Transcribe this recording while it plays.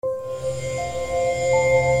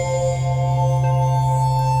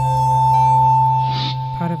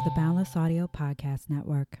Plus Audio Podcast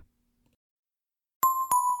Network.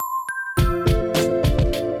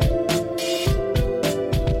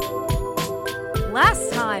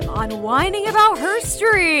 Last time on Whining About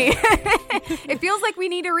Herstory. It feels like we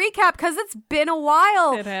need a recap because it's been a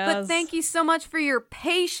while. It has. But thank you so much for your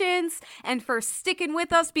patience and for sticking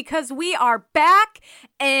with us because we are back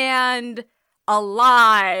and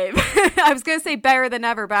alive. I was going to say better than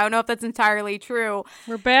ever, but I don't know if that's entirely true.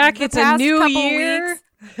 We're back. It's a new year.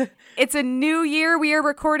 It's a new year. We are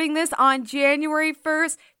recording this on January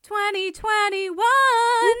 1st, 2021.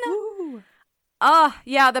 Woo-hoo.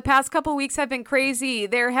 Yeah, the past couple weeks have been crazy.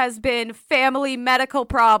 There has been family medical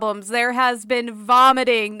problems. There has been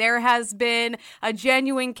vomiting. There has been a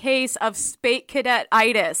genuine case of spate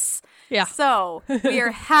cadet-itis. Yeah. So we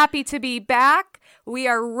are happy to be back. We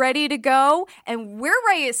are ready to go. And we're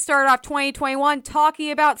ready to start off 2021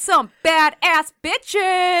 talking about some badass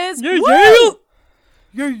bitches. Yeah, Woo!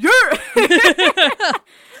 Yeah.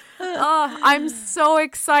 I'm so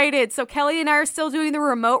excited. So Kelly and I are still doing the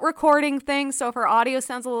remote recording thing. So if our audio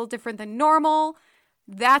sounds a little different than normal,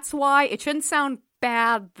 that's why. It shouldn't sound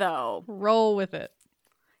bad, though. Roll with it.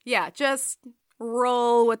 Yeah, just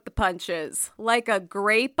roll with the punches. Like a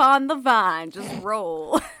grape on the vine. Just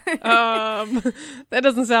roll. That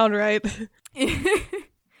doesn't sound right.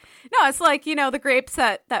 No, it's like, the grapes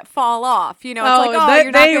that fall off. It's like,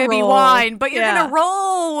 you're not going to be wine, but you're going to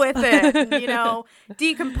roll with it.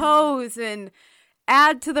 Decompose and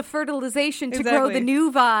add to the fertilization to grow the new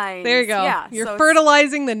vines. There you go. Yeah, you're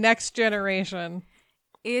fertilizing the next generation.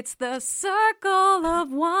 It's the circle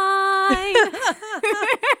of wine.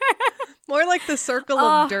 More like the circle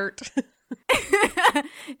of dirt.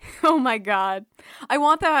 Oh, my God. I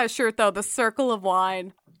want that on a shirt, though. The circle of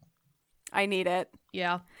wine. I need it.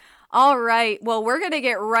 Yeah. All right. Well, we're going to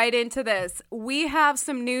get right into this. We have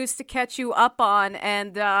some news to catch you up on,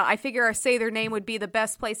 and I figure our Say Their Name would be the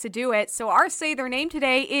best place to do it. So our Say Their Name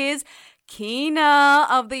today is Keena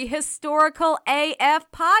of the Historical AF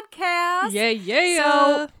podcast. Yeah.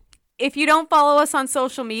 So if you don't follow us on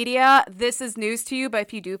social media, this is news to you. But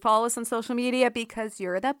if you do follow us on social media, because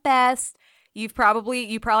you're the best, you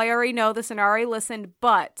probably already know this and already listened.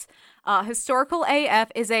 But Historical AF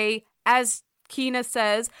is as Keena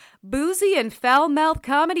says, boozy and foul-mouthed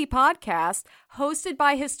comedy podcast hosted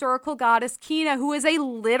by historical goddess Keena, who is a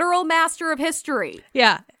literal master of history.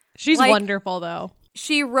 Yeah, she's wonderful, though.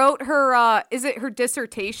 She wrote her, is it her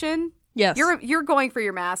dissertation? Yes. You're going for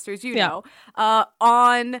your master's, know,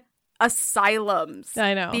 on asylums.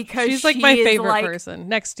 I know. Because she's like my favorite person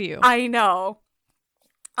next to you. I know.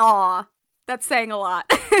 Aw. That's saying a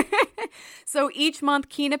lot. So each month,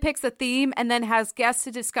 Keena picks a theme and then has guests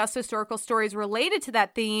to discuss historical stories related to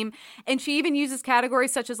that theme. And she even uses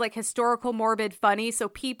categories such as historical, morbid, funny. So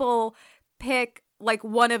people pick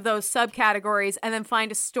one of those subcategories and then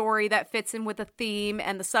find a story that fits in with the theme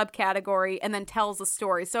and the subcategory and then tells the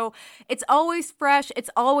story. So it's always fresh, it's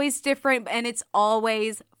always different, and it's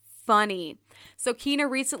always funny. So Keena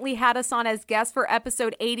recently had us on as guests for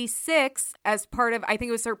episode 86 as part of, I think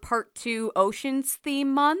it was her part 2 Oceans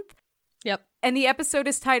theme month. Yep. And the episode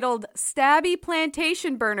is titled Stabby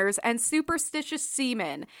Plantation Burners and Superstitious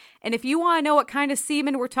Seamen. And if you want to know what kind of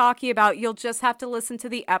seamen we're talking about, you'll just have to listen to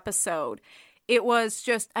the episode. It was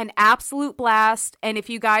just an absolute blast. And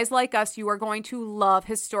if you guys like us, you are going to love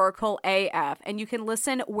Historical AF. And you can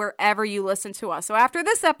listen wherever you listen to us. So after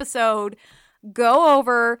this episode, go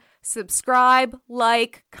over, subscribe,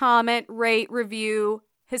 like, comment, rate, review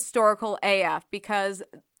Historical AF because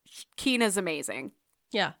Keena's amazing.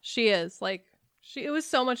 Yeah, she is. It was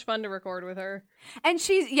so much fun to record with her. And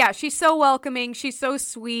she's so welcoming. She's so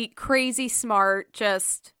sweet, crazy smart,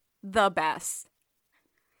 just the best.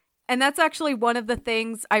 And that's actually one of the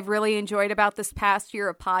things I've really enjoyed about this past year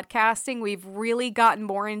of podcasting. We've really gotten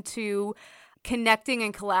more into connecting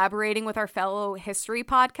and collaborating with our fellow history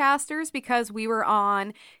podcasters because we were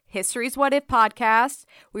on History's What If podcast.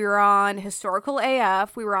 We were on Historical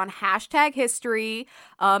AF. We were on #history.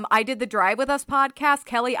 I did the Drive With Us podcast.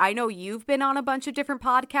 Kelly, I know you've been on a bunch of different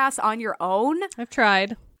podcasts on your own. I've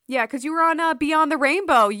tried. Yeah, because you were on Beyond the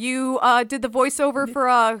Rainbow. You did the voiceover for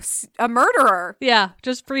a murderer. Yeah,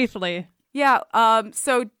 just briefly. Yeah,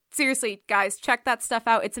 so seriously, guys, check that stuff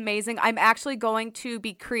out. It's amazing. I'm actually going to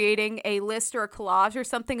be creating a list or a collage or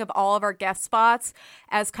something of all of our guest spots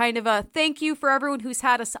as kind of a thank you for everyone who's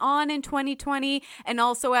had us on in 2020. And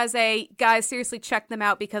also as guys, seriously, check them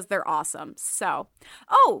out because they're awesome. So,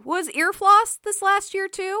 was Earfloss this last year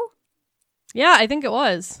too? Yeah, I think it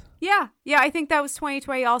was. Yeah, I think that was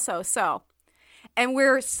 2020 also. So, and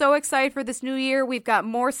we're so excited for this new year. We've got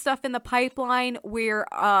more stuff in the pipeline. We're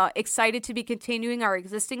excited to be continuing our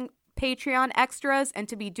existing Patreon extras and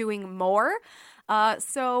to be doing more.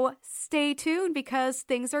 So stay tuned because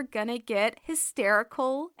things are gonna get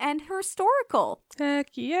hysterical and historical. Heck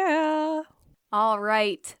yeah. All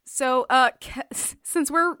right. So since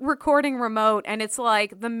we're recording remote and it's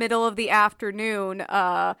like the middle of the afternoon,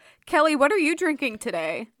 Kelly, what are you drinking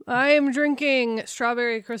today? I am drinking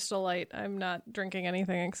strawberry Crystal Light. I'm not drinking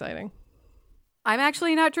anything exciting. I'm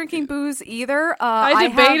actually not drinking booze either. I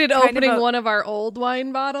debated opening one of our old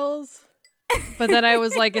wine bottles, but then I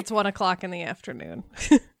was like, it's 1:00 in the afternoon.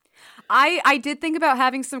 I did think about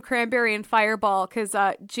having some cranberry and Fireball because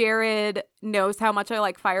Jared knows how much I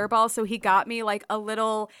like Fireball, so he got me like a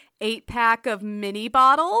little 8-pack of mini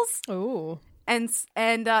bottles. Ooh. And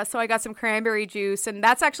so I got some cranberry juice, and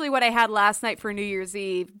that's actually what I had last night for New Year's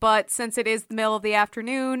Eve. But since it is the middle of the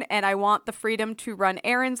afternoon and I want the freedom to run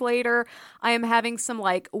errands later, I am having some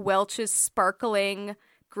like Welch's sparkling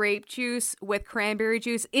grape juice with cranberry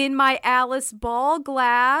juice in my Alice Ball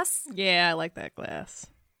glass. Yeah, I like that glass.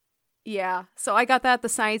 Yeah, so I got that at the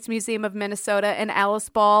Science Museum of Minnesota, and Alice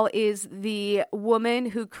Ball is the woman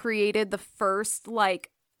who created the first,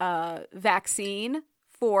 vaccine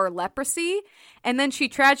for leprosy, and then she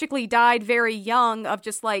tragically died very young of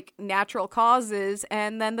just, natural causes,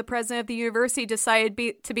 and then the president of the university decided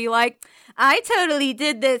to be like, I totally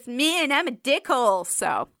did this, man, I'm a dickhole,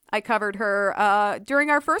 so I covered her during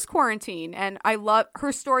our first quarantine, and I love,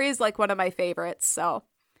 her story is, one of my favorites, so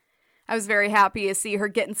I was very happy to see her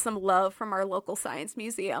getting some love from our local science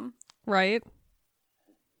museum. Right.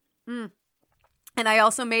 And I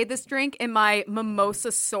also made this drink in my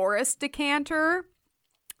Mimosasaurus decanter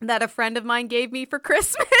that a friend of mine gave me for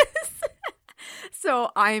Christmas. So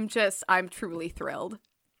I'm truly thrilled.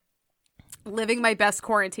 Living my best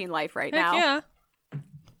quarantine life right now. Yeah.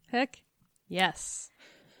 Heck yes.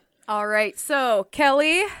 All right. So,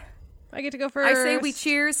 Kelly, I get to go first. I say we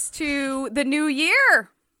cheers to the new year.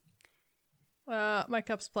 My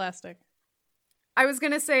cup's plastic. I was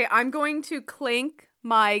going to say, I'm going to clink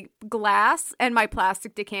my glass and my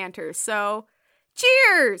plastic decanter. So,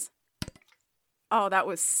 cheers! Oh, that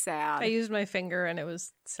was sad. I used my finger and it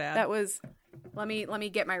was sad. That was, let me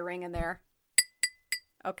get my ring in there.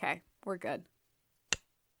 Okay, we're good.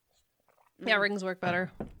 Yeah, rings work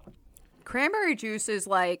better. Cranberry juice is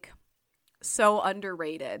so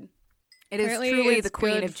underrated. It Apparently is truly it's the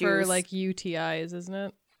queen good of juice. for UTIs, isn't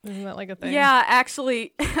it? Isn't that a thing? Yeah,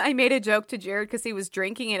 actually, I made a joke to Jared because he was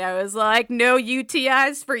drinking it. I was like, no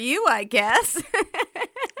UTIs for you, I guess.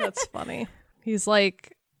 That's funny. He's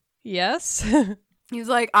like, yes. He's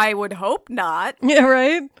like, I would hope not. Yeah,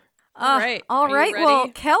 right? All right. All Are right. you ready? Well,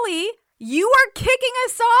 Kelly, you are kicking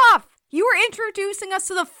us off. You are introducing us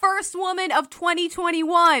to the first woman of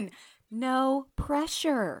 2021. No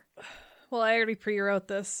pressure. Well, I already pre-wrote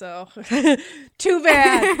this, so too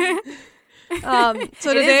bad.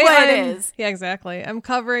 So today it is. Yeah, exactly. I'm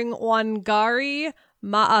covering Wangari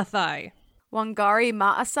Maathai. Wangari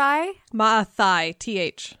Maathai? Maathai,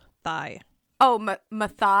 TH, thigh. Oh,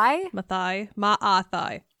 Maathai? Maathai.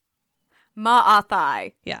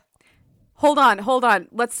 Maathai. Yeah. Hold on.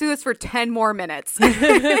 Let's do this for 10 more minutes. Of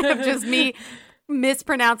just me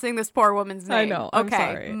mispronouncing this poor woman's name. I know. I'm okay.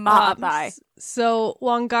 sorry. Maathai. So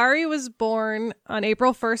Wangari was born on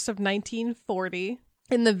April 1st of 1940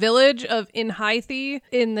 in the village of Inhaithi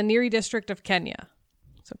in the Nyeri district of Kenya.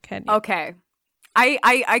 So Kenya. Okay.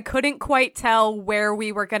 I couldn't quite tell where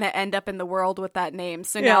we were going to end up in the world with that name.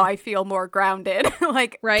 So now I feel more grounded.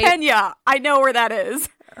 Right? Kenya, I know where that is.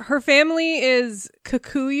 Her family is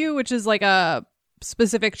Kikuyu, which is a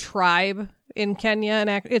specific tribe in Kenya. And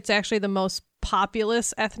it's actually the most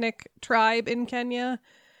populous ethnic tribe in Kenya.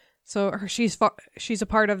 So she's a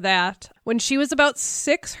part of that. When she was about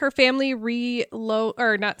 6, her family 3.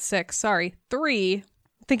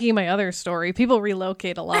 Thinking of my other story, people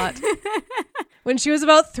relocate a lot. When she was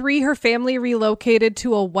about 3, her family relocated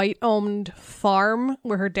to a white-owned farm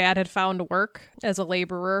where her dad had found work as a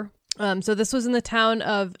laborer. So this was in the town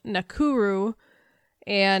of Nakuru,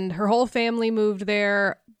 and her whole family moved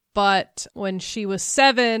there. But when she was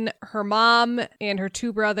 7, her mom and her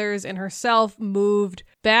 2 brothers and herself moved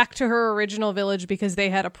back to her original village because they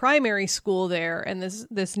had a primary school there, and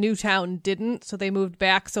this new town didn't. So they moved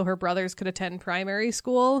back so her brothers could attend primary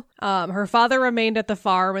school. Her father remained at the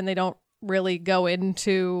farm, and they don't really go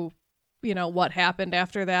into what happened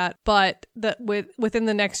after that, but within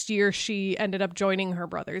the next year she ended up joining her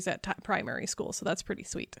brothers at primary school, so that's pretty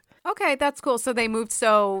sweet. Okay, that's cool. So they moved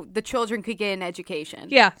so the children could get an education.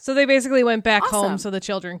 Yeah, so they basically went back Awesome. home so the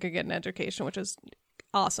children could get an education, which is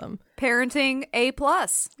awesome. Parenting A+.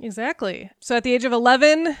 Exactly. So at the age of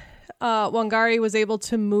 11, Wangari was able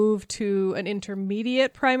to move to an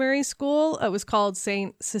intermediate primary school. It was called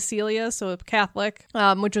St. Cecilia, so a Catholic,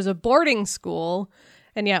 which was a boarding school.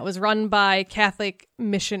 And yeah, it was run by Catholic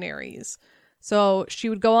missionaries. So she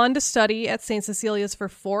would go on to study at St. Cecilia's for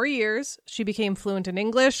 4 years. She became fluent in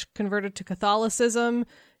English, converted to Catholicism.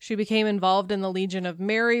 She became involved in the Legion of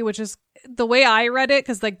Mary, which is the way I read it,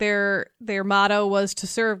 because like their motto was to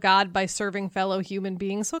serve God by serving fellow human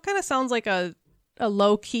beings. So it kind of sounds like a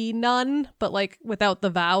low-key nun, but like without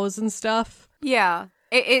the vows and stuff. Yeah.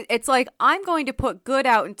 It's like, I'm going to put good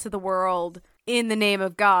out into the world in the name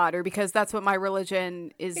of God, or because that's what my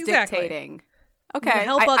religion is dictating. Okay,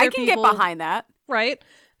 help other I can people, get behind that. Right?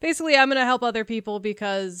 Basically, I'm going to help other people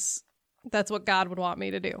because that's what God would want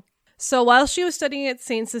me to do. So while she was studying at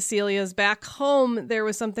St. Cecilia's back home, there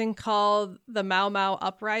was something called the Mau Mau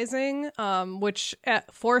Uprising, which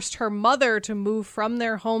forced her mother to move from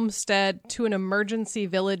their homestead to an emergency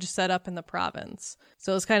village set up in the province.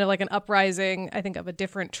 So it was kind of like an uprising, I think, of a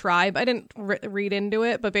different tribe. I didn't read into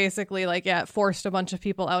it, but basically, like, yeah, it forced a bunch of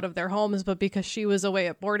people out of their homes. But because she was away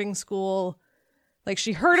at boarding school, like,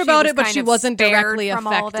 she heard about it, but she wasn't directly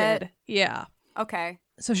affected. Yeah. Okay.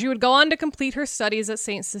 So she would go on to complete her studies at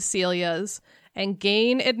St. Cecilia's and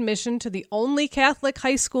gain admission to the only Catholic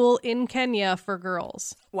high school in Kenya for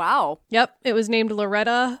girls. Wow. Yep. It was named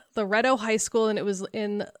Loreto High School, and it was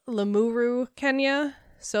in Limuru, Kenya.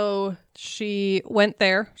 So she went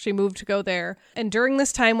there. She moved to go there. And during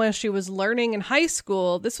this time when she was learning in high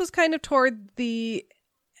school, this was kind of toward the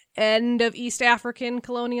end of East African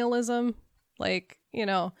colonialism. Like, you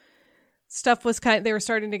know, stuff was they were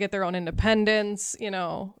starting to get their own independence, you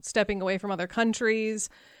know, stepping away from other countries.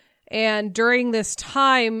 And during this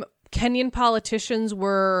time, Kenyan politicians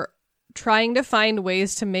were trying to find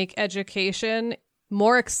ways to make education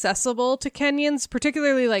more accessible to Kenyans,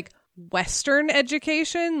 particularly like Western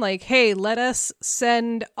education. Like, hey, let us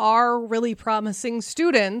send our really promising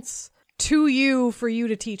students to you for you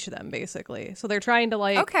to teach them, basically. So they're trying to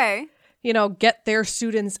like, okay, you know, get their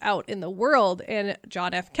students out in the world. And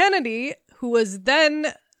John F. Kennedy, who was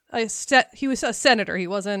then he was a senator. He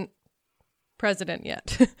wasn't president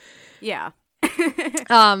yet. Yeah.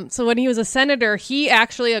 So when he was a senator, he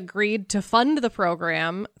actually agreed to fund the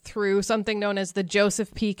program through something known as the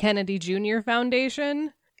Joseph P. Kennedy Jr.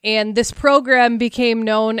 Foundation. And this program became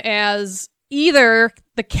known as either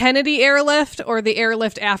the Kennedy Airlift or the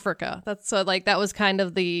Airlift Africa. That's that was kind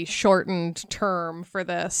of the shortened term for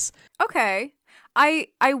this. Okay.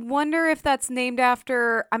 I wonder if that's named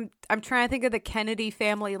after, I'm trying to think of the Kennedy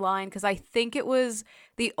family line, because I think it was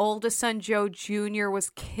the oldest son, Joe Jr., was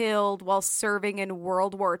killed while serving in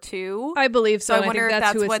World War II. I believe so. I wonder if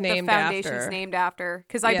that's what the foundation's after. named after.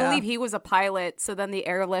 Because I believe he was a pilot, so then the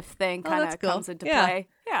airlift thing kind of comes into play.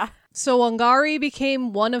 Yeah. So Wangari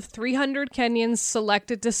became one of 300 Kenyans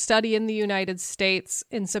selected to study in the United States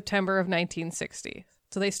in September of 1960.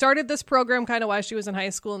 So they started this program kind of while she was in high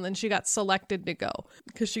school, and then she got selected to go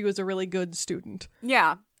because she was a really good student.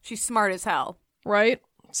 Yeah, she's smart as hell. Right?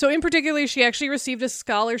 So in particular, she actually received a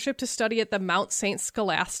scholarship to study at the Mount St.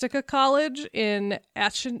 Scholastica College in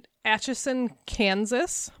Atchison,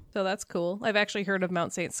 Kansas. So that's cool. I've actually heard of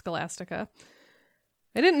Mount St. Scholastica.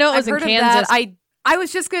 I didn't know it was in Kansas. I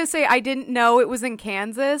was just going to say, I didn't know it was in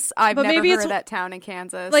Kansas. I've never heard of that town in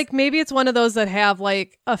Kansas. Like, maybe it's one of those that have,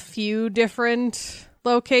 like, a few different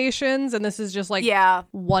locations, and this is just, like,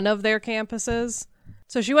 one of their campuses.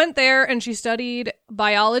 So she went there, and she studied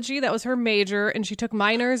biology. That was her major, and she took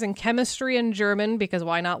minors in chemistry and German, because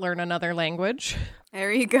why not learn another language?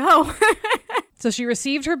 There you go. So she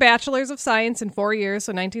received her Bachelor's of Science in 4 years,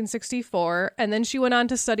 so 1964, and then she went on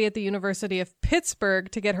to study at the University of Pittsburgh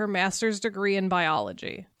to get her master's degree in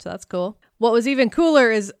biology. So that's cool. What was even cooler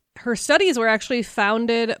is her studies were actually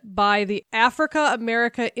founded by the Africa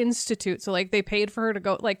America Institute. So, like, they paid for her to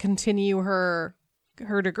go, like, continue her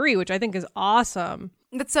degree, which I think is awesome.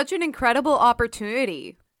 That's such an incredible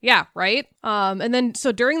opportunity. Yeah, right? And then,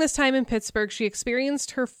 so during this time in Pittsburgh, she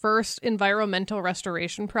experienced her first environmental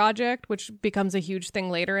restoration project, which becomes a huge thing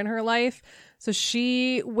later in her life. So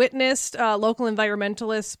she witnessed local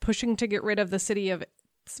environmentalists pushing to get rid the city of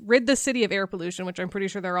air pollution, which I'm pretty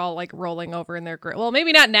sure they're all, like, rolling over in their grave. Well,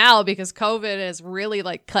 maybe not now, because COVID has really,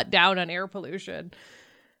 like, cut down on air pollution.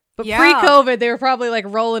 But pre-COVID, they were probably, like,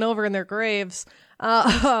 rolling over in their graves.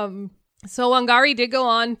 So Wangari did go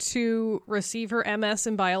on to receive her MS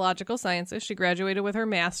in biological sciences. She graduated with her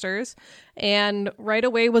master's and right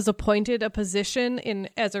away was appointed a position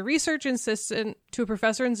as a research assistant to a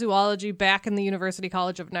professor in zoology back in the University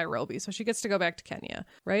College of Nairobi. So she gets to go back to Kenya,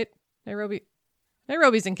 right?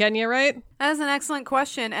 Nairobi's in Kenya, right? That is an excellent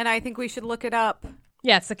question, and I think we should look it up.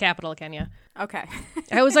 Yeah, it's the capital of Kenya. Okay.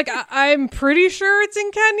 I was like, I'm pretty sure it's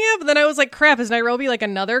in Kenya, but then I was like, crap, is Nairobi like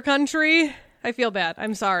another country? I feel bad.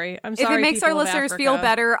 I'm sorry. If it makes our people of listeners Africa. feel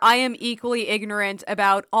better, I am equally ignorant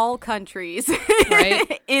about all countries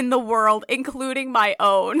Right? in the world, including my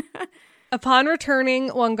own. Upon returning,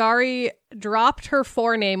 Wangari dropped her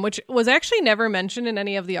forename, which was actually never mentioned in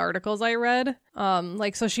any of the articles I read.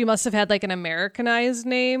 So she must have had like an Americanized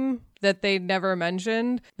name that they never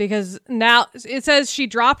mentioned, because now it says she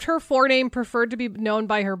dropped her forename, preferred to be known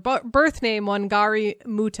by her birth name, Wangari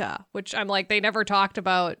Muta, which I'm like, they never talked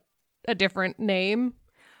about a different name.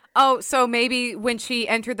 Oh, so maybe when she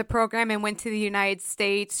entered the program and went to the United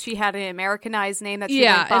States, she had an Americanized name that she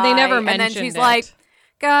went by, and they never and mentioned then she's it. like,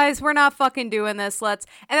 guys, we're not fucking doing this. And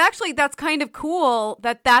actually, that's kind of cool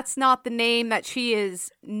that that's not the name that she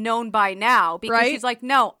is known by now, because Right? she's like,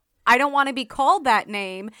 no, I don't want to be called that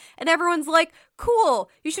name. And everyone's like, cool,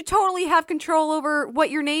 you should totally have control over what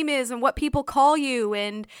your name is and what people call you.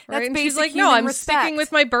 And that's Right? And basic she's like, human no, I'm respect. sticking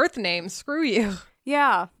with my birth name. Screw you.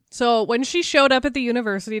 Yeah. So when she showed up at the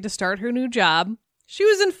university to start her new job, she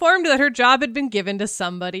was informed that her job had been given to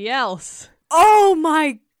somebody else. Oh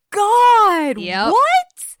my God. Yep. What?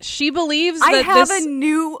 She believes I that have this... a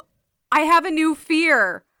new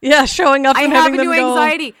fear. Yeah, showing up I and have having a new them go,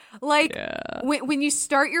 anxiety. Like Yeah. when you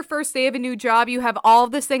start your first day of a new job, you have all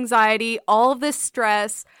of this anxiety, all of this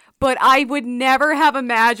stress. But I would never have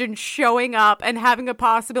imagined showing up and having a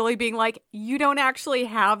possibility being like, you don't actually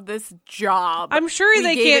have this job. I'm sure We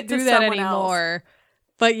they gave can't it to do that someone else." anymore.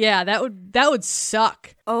 But yeah, that would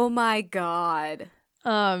suck. Oh my God.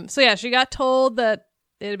 So yeah, she got told that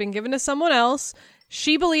it had been given to someone else.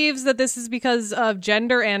 She believes that this is because of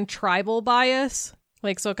gender and tribal bias.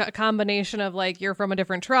 Like, so a combination of like, you're from a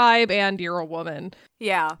different tribe and you're a woman.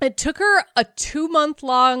 Yeah. It took her a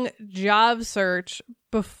 2-month-long job search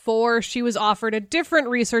before she was offered a different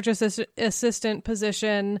research assistant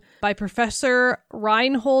position by Professor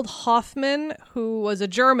Reinhold Hoffmann, who was a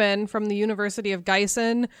German from the University of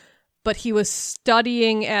Gießen, but he was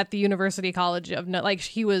studying at the University College of, like,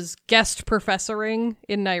 he was guest professoring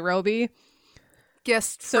in Nairobi.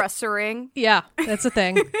 Professoring. Yeah, that's a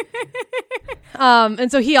thing.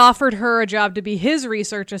 And so he offered her a job to be his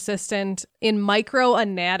research assistant in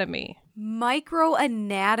microanatomy.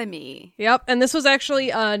 Microanatomy. Yep. And this was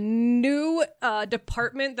actually a new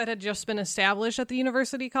department that had just been established at the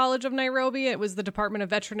University College of Nairobi. It was the Department of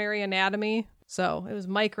Veterinary Anatomy. So it was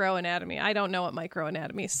microanatomy. I don't know what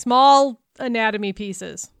microanatomy is. Small anatomy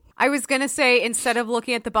pieces. I was going to say, instead of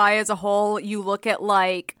looking at the body as a whole, you look at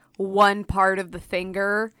like one part of the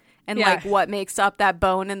finger and like what makes up that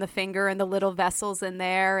bone in the finger and the little vessels in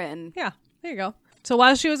there. And yeah, there you go. So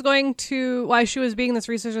while she was being this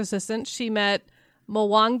research assistant, she met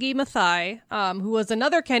Mwangi Maathai, who was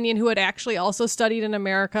another Kenyan who had actually also studied in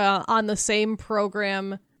America on the same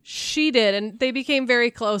program she did, and they became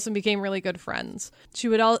very close and became really good friends.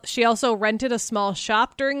 She also rented a small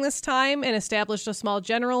shop during this time and established a small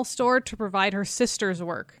general store to provide her sister's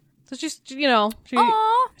work. So she's,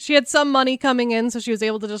 she had some money coming in, so she was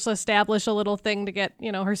able to just establish a little thing to get,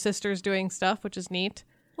 her sisters doing stuff, which is neat.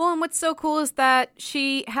 Well, and what's so cool is that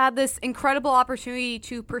she had this incredible opportunity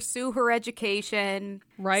to pursue her education.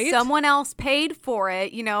 Right. Someone else paid for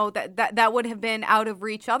it, that would have been out of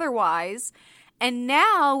reach otherwise. And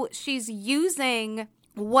now she's using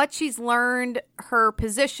what she's learned, her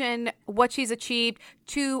position, what she's achieved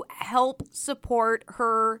to help support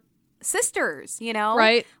her sisters,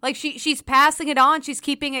 Right. Like she's passing it on. She's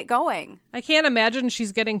keeping it going. I can't imagine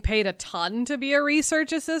she's getting paid a ton to be a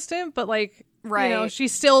research assistant, but right.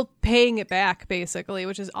 She's still paying it back basically,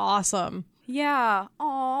 which is awesome. Yeah.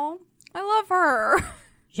 Aw, I love her.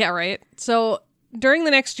 Yeah, right. So during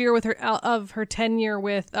the next year of her tenure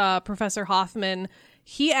with Professor Hoffmann,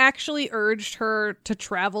 he actually urged her to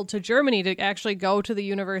travel to Germany to actually go to the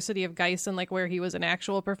University of Gießen, like where he was an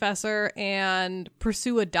actual professor, and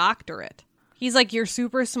pursue a doctorate. He's like, you're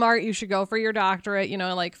super smart. You should go for your doctorate,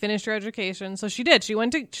 finish your education. So she did. She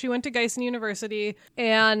went to Gießen University,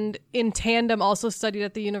 and in tandem also studied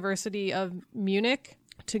at the University of Munich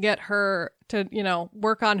to get her to,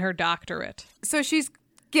 work on her doctorate. So she's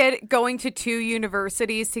going to 2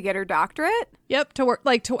 universities to get her doctorate? Yep, to work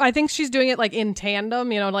I think she's doing it in tandem,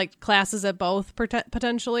 classes at both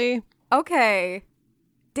potentially. Okay.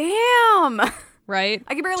 Damn. Right?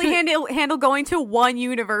 I can barely handle going to 1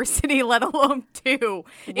 university, let alone 2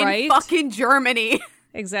 in Right? fucking Germany.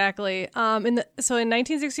 exactly. So in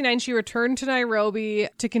 1969, she returned to Nairobi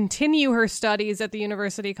to continue her studies at the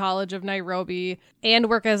University College of Nairobi and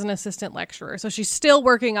work as an assistant lecturer. So she's still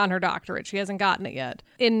working on her doctorate. She hasn't gotten it yet.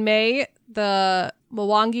 In May, the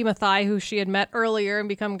Mwangi Maathai, who she had met earlier and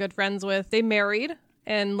become good friends with, they married.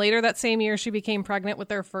 And later that same year, she became pregnant with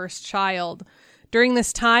their first child. During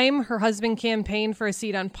this time, her husband campaigned for a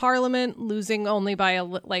seat on parliament, losing only by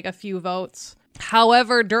a few votes.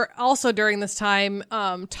 However, also during this time,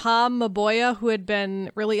 Tom Maboya, who had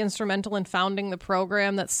been really instrumental in founding the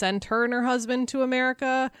program that sent her and her husband to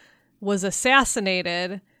America, was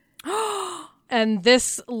assassinated. And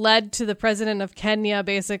this led to the president of Kenya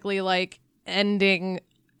basically ending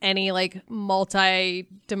any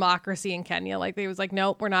multi-democracy in Kenya. They was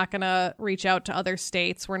nope, we're not going to reach out to other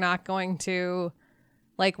states. We're not going to,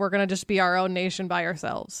 we're going to just be our own nation by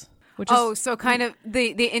ourselves. So kind of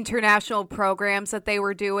the international programs that they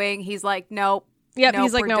were doing, he's like, nope. Yep, nope,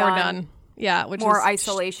 he's like, no, we're done. Yeah, which more is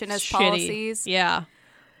isolationist policies. Yeah.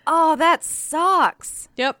 Oh, that sucks.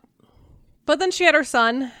 Yep. But then she had her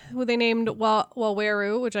son, who they named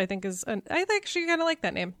Waweru, which I think I think she kind of liked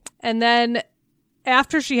that name. And then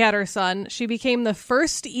after she had her son, she became the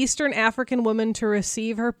first Eastern African woman to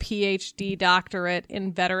receive her PhD doctorate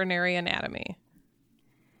in veterinary anatomy.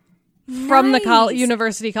 From the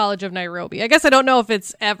University College of Nairobi. I guess I don't know if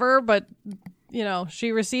it's ever, but,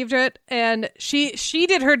 she received it. And she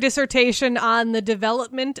did her dissertation on the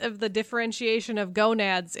development of the differentiation of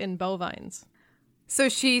gonads in bovines. So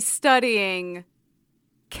she's studying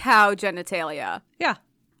cow genitalia. Yeah.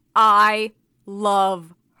 I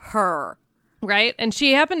love her. Right? And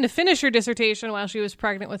she happened to finish her dissertation while she was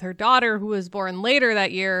pregnant with her daughter, who was born later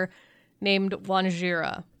that year, named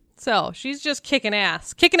Wanjira. So she's just kicking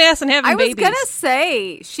ass and having babies. I was going to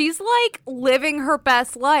say, she's living her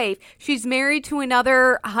best life. She's married to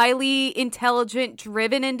another highly intelligent,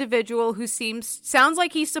 driven individual who sounds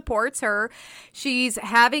like he supports her. She's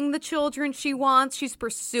having the children she wants. She's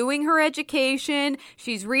pursuing her education.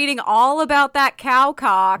 She's reading all about that cow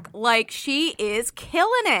cock. She is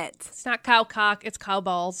killing it. It's not cow cock, it's cow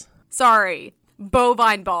balls. Sorry.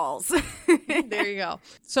 Bovine balls. There you go.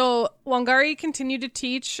 So Wangari continued to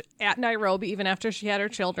teach at Nairobi even after she had her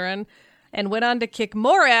children and went on to kick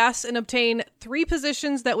more ass and obtain 3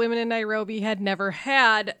 positions that women in Nairobi had never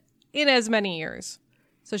had in as many years.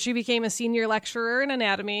 So she became a senior lecturer in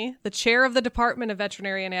anatomy, the chair of the Department of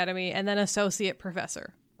Veterinary Anatomy, and then associate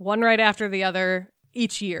professor. One right after the other.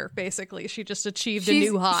 Each year, basically. She just achieved a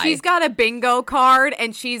new high. She's got a bingo card,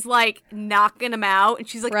 and she's, knocking them out. And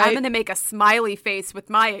she's like, right? I'm going to make a smiley face with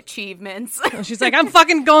my achievements. And she's like, I'm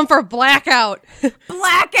fucking going for blackout.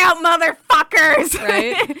 Blackout, motherfuckers!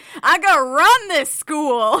 Right? I'm going to run this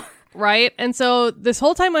school. Right? And so this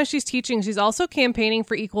whole time while she's teaching, she's also campaigning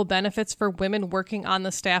for equal benefits for women working on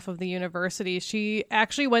the staff of the university. She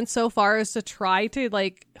actually went so far as to try to,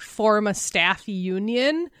 form a staff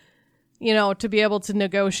union, to be able to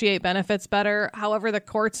negotiate benefits better. However, the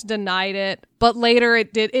courts denied it. But later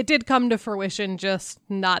it did come to fruition, just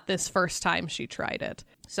not this first time she tried it.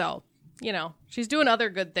 So, she's doing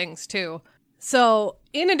other good things too. So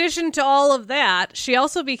in addition to all of that, she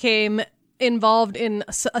also became involved in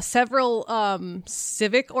several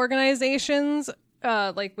civic organizations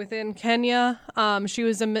within Kenya. She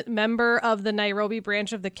was a member of the Nairobi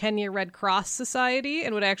branch of the Kenya Red Cross Society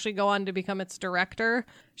and would actually go on to become its director.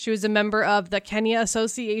 She was a member of the Kenya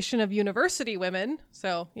Association of University Women.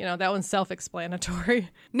 So, that one's self-explanatory.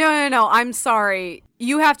 No. I'm sorry.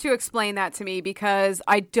 You have to explain that to me because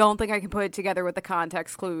I don't think I can put it together with the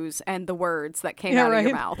context clues and the words that came out of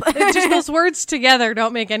your mouth. It's just those words together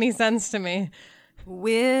don't make any sense to me.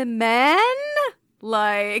 Women?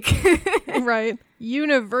 Right.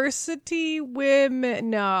 University women.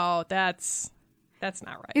 No, that's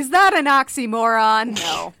not right. Is that an oxymoron?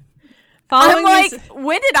 No.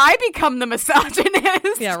 When did I become the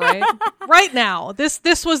misogynist? Yeah, right. Right now.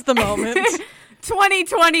 This was the moment.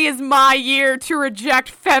 2020 is my year to reject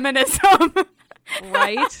feminism.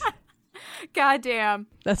 Right? Goddamn.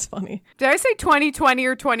 That's funny. Did I say 2020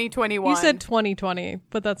 or 2021? You said 2020,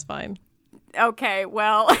 but that's fine. Okay,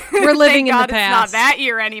 well, we're living in God the past. It's not that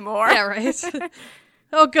year anymore. Yeah, right.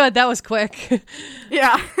 Oh, good. That was quick.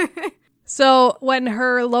 Yeah. So when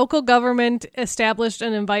her local government established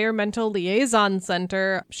an environmental liaison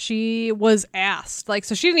center, she was asked,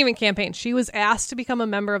 so she didn't even campaign. She was asked to become a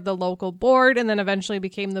member of the local board and then eventually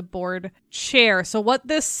became the board chair. So what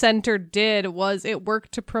this center did was it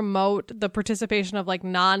worked to promote the participation of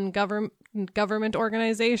non-government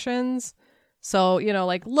organizations. So,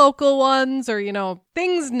 local ones or,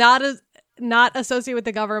 things not not associated with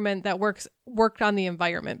the government that worked on the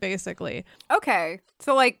environment, basically. Okay.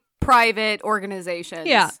 So like private organizations.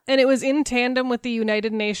 Yeah. And it was in tandem with the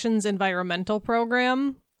United Nations Environmental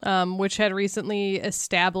Program, which had recently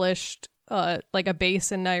established like a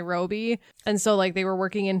base in Nairobi. And so like they were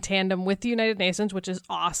working in tandem with the United Nations, which is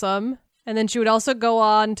awesome. And then she would also go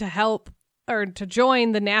on to help or to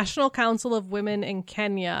join the National Council of Women in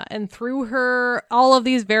Kenya. And through her, all of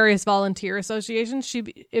these various volunteer associations,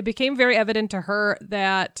 it became very evident to her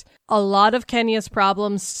that a lot of Kenya's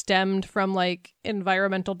problems stemmed from like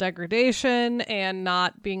environmental degradation and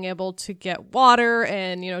not being able to get water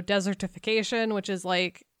and, desertification, which is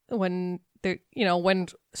like when when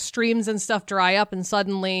streams and stuff dry up and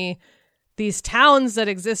suddenly these towns that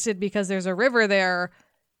existed because there's a river there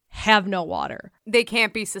have no water. They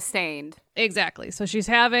can't be sustained. Exactly. So she's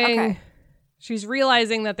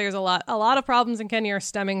realizing that there's a lot of problems in Kenya are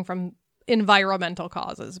stemming from environmental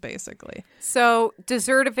causes, basically. So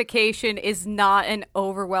desertification is not an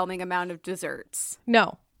overwhelming amount of deserts.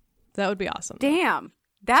 No. That would be awesome. Damn.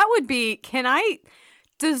 That would be,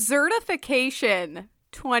 desertification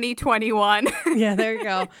 2021. Yeah, there you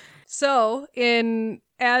go. So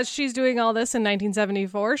as she's doing all this in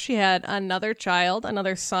 1974, she had another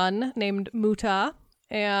son named Muta,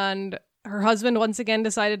 and her husband once again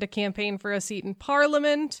decided to campaign for a seat in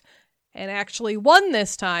parliament and actually won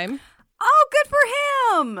this time. Oh, good for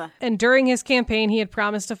him! And during his campaign, he had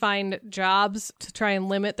promised to find jobs to try and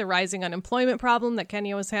limit the rising unemployment problem that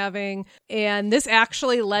Kenya was having. And this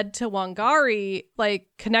actually led to Wangari, like,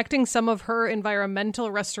 connecting some of her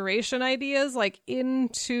environmental restoration ideas, like,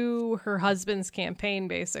 into her husband's campaign,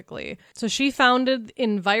 basically. So she founded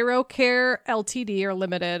EnviroCare Ltd, or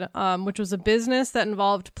Limited, which was a business that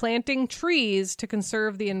involved planting trees to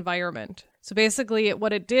conserve the environment. So basically,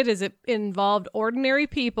 what it did is it involved ordinary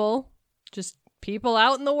people, just people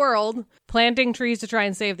out in the world, planting trees to try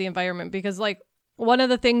and save the environment. Because, like, one of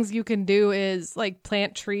the things you can do is, like,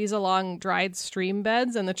 plant trees along dried stream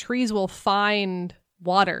beds, and the trees will find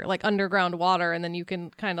water, like underground water, and then you can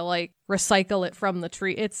kind of, like, recycle it from the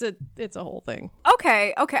tree. It's a whole thing.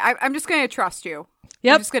 Okay. I'm just going to trust you.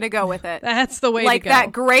 Yep. I'm just going to go with it. That's the way to go. Like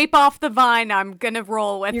that grape off the vine, I'm going to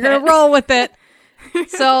roll with it. You're going to roll with it.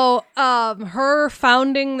 So her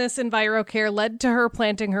founding this EnviroCare led to her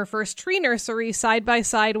planting her first tree nursery side by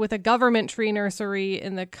side with a government tree nursery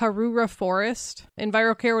in the Karura forest.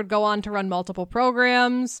 EnviroCare would go on to run multiple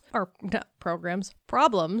problems.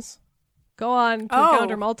 Go on to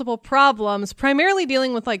encounter multiple problems, primarily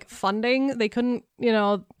dealing with, like, funding. They couldn't,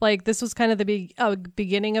 this was kind of the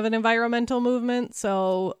beginning of an environmental movement.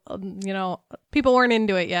 So, people weren't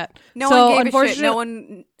into it yet. No one gave a shit. No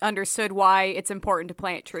one understood why it's important to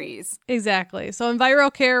plant trees. Exactly. So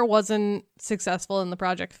EnviroCare wasn't successful and the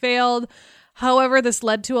project failed. However, this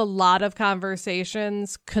led to a lot of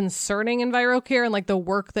conversations concerning EnviroCare and, like, the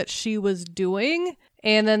work that she was doing.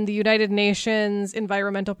 And then the United Nations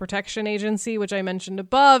Environmental Protection Agency, which I mentioned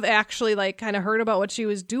above, actually, like, kind of heard about what she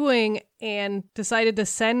was doing and decided to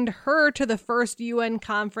send her to the first UN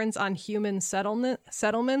conference on human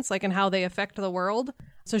settlements, like, and how they affect the world.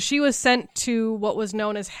 So she was sent to what was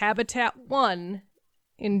known as Habitat 1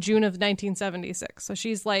 in June of 1976. So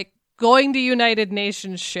she's, like, going to United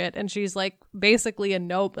Nations shit, and she's, like, basically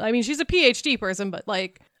she's a PhD person, but,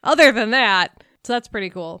 like, other than that, so that's pretty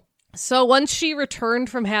cool. So once she returned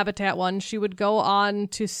from Habitat 1, she would go on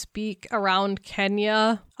to speak around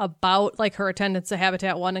Kenya about, like, her attendance at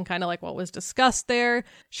Habitat 1 and kind of, like, what was discussed there.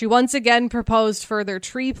 She once again proposed further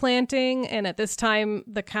tree planting, and at this time,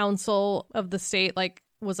 the council of the state, like,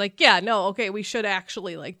 was like, yeah, no, okay, we should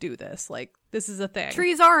actually, like, do this. Like, this is a thing.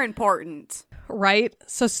 Trees are important. Right?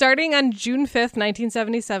 So starting on June 5th,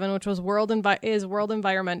 1977, which was World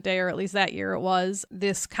Environment Day, or at least that year it was,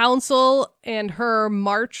 this council and her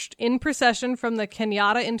marched in procession from the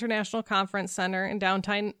Kenyatta International Conference Center in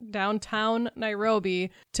downtown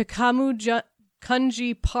Nairobi to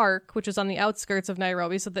Kunji Park, which is on the outskirts of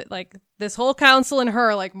Nairobi. So that, like, this whole council and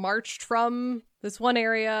her, like, marched from this one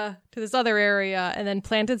area to this other area and then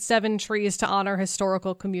planted 7 trees to honor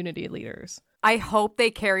historical community leaders. I hope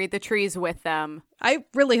they carried the trees with them. I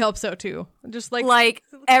really hope so too. Just like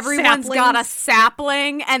everyone's got a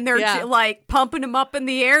sapling and they're like pumping them up in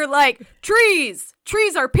the air, like, trees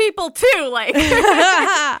are people too. Like,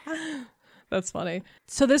 that's funny.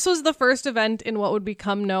 So this was the first event in what would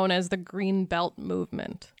become known as the Green Belt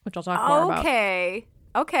Movement, which I'll talk more about.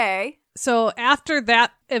 Okay. So after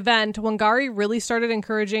that event, Wangari really started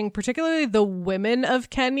encouraging particularly the women of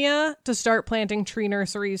Kenya to start planting tree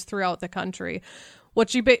nurseries throughout the country, what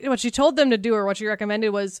she told them to do, or what she recommended,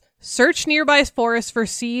 was search nearby forests for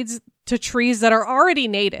seeds to trees that are already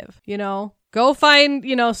native, Go find,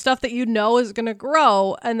 stuff that is going to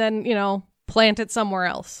grow and then, plant it somewhere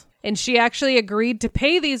else. And she actually agreed to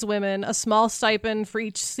pay these women a small stipend for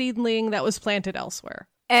each seedling that was planted elsewhere.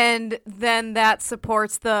 And then that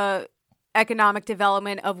supports the economic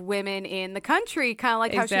development of women in the country, kind of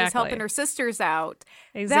like how she was helping her sisters out.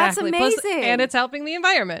 Exactly. That's amazing. Plus, and it's helping the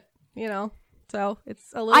environment, So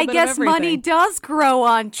it's a little bit of guess everything. money does grow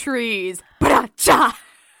on trees. Bracha!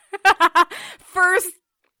 First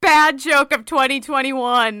bad joke of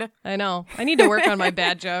 2021. I know. I need to work on my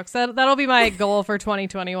bad jokes. That'll be my goal for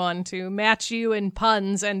 2021, to match you in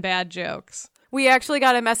puns and bad jokes. We actually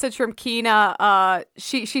got a message from Kina.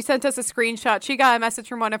 She sent us a screenshot. She got a message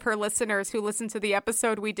from one of her listeners who listened to the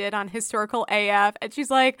episode we did on Historical AF. And she's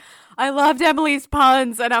like, I loved Emily's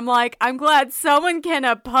puns. And I'm like, I'm glad someone can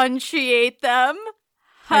appunciate them.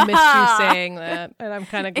 I missed you saying that. And I'm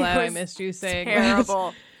kind of glad I missed you saying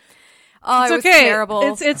terrible. that. Oh, it's it was okay.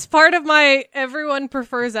 terrible. It's part of my everyone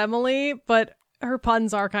prefers Emily, but her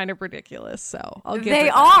puns are kind of ridiculous, so I'll give They her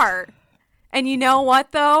that. are. And you know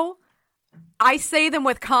what, though? I say them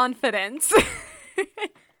with confidence.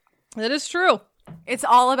 That is true. It's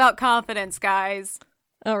all about confidence, guys.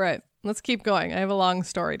 All right, let's keep going. I have a long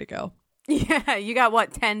story to go. Yeah, you got,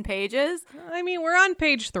 what, 10 pages? I mean, we're on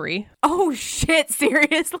page 3. Oh, shit,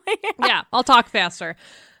 seriously? Yeah, I'll talk faster.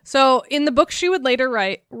 So in the book she would later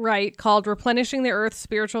write called Replenishing the Earth's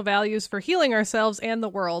Spiritual Values for Healing Ourselves and the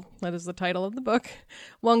World, that is the title of the book,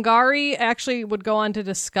 Wangari actually would go on to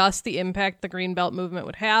discuss the impact the Greenbelt movement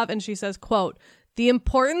would have, and she says, quote, the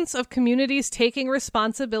importance of communities taking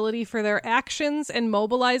responsibility for their actions and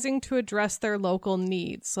mobilizing to address their local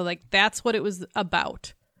needs. So that's what it was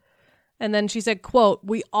about. And then she said, quote,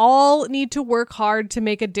 we all need to work hard to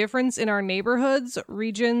make a difference in our neighborhoods,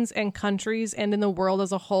 regions, and countries, and in the world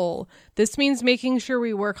as a whole. This means making sure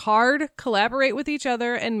we work hard, collaborate with each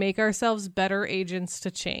other, and make ourselves better agents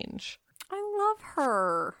to change. I love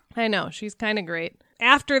her. I know. She's kind of great.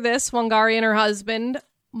 After this, Wangari and her husband,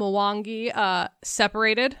 Mwangi,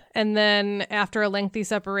 separated. And then after a lengthy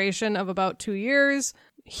separation of about 2 years,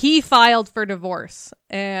 he filed for divorce.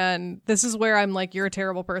 And this is where I'm like, you're a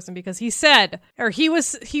terrible person, because he said, or he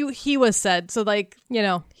was said. So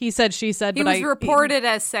he said, she said, he was reported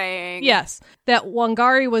as saying, yes, that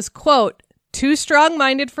Wangari was, quote, too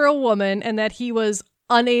strong-minded for a woman, and that he was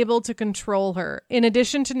unable to control her. In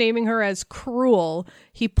addition to naming her as cruel,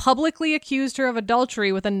 he publicly accused her of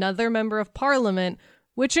adultery with another member of parliament,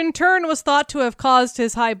 which in turn was thought to have caused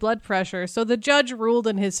his high blood pressure. So the judge ruled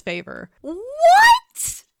in his favor. What?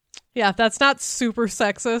 Yeah, if that's not super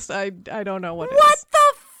sexist, I don't know what is. What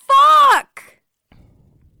the fuck?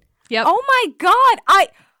 Yep. Oh my god,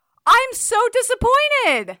 I'm so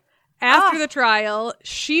disappointed. After the trial,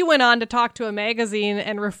 she went on to talk to a magazine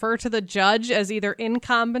and refer to the judge as either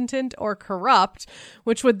incompetent or corrupt,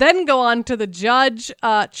 which would then go on to the judge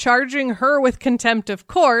charging her with contempt of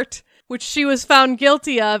court, which she was found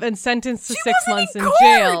guilty of and sentenced to 6 months in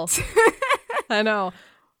jail. I know.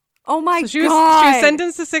 Oh my God. She was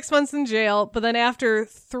sentenced to 6 months in jail, but then after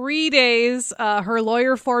 3 days, her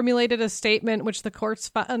lawyer formulated a statement which the courts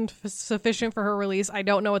found sufficient for her release. I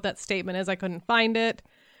don't know what that statement is. I couldn't find it.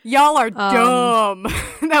 Y'all are dumb.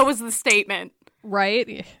 That was the statement.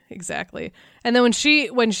 Right? Exactly. And then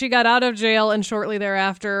when she got out of jail and shortly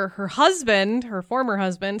thereafter, her husband, her former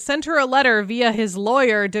husband, sent her a letter via his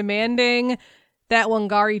lawyer demanding that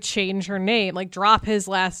Wangari change her name, drop his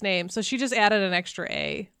last name. So she just added an extra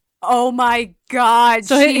A. Oh my God.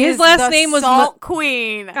 So his last name was Salt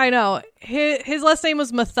Queen. I know. His last name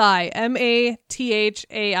was Mathai,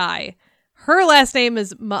 Mathai. Her last name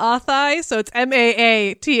is Maathai, so it's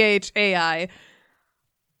Maathai.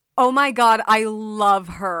 Oh my God, I love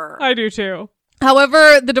her. I do too.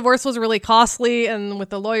 However, the divorce was really costly, and with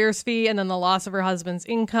the lawyer's fee and then the loss of her husband's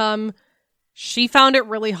income, she found it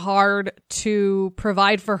really hard to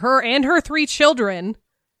provide for her and her 3 children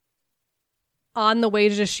on the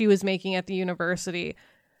wages she was making at the university.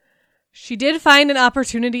 She did find an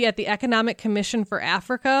opportunity at the Economic Commission for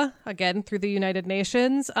Africa, again, through the United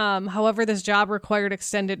Nations. However, this job required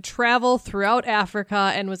extended travel throughout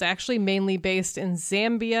Africa and was actually mainly based in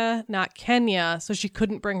Zambia, not Kenya, so she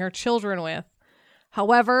couldn't bring her children with.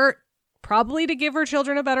 However, probably to give her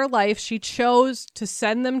children a better life, she chose to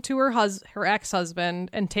send them to her ex-husband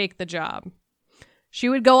and take the job. She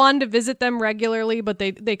would go on to visit them regularly, but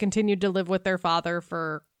they continued to live with their father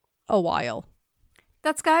for a while.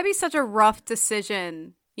 That's gotta be such a rough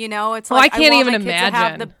decision. It's I can't even imagine.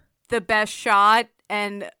 To have the best shot,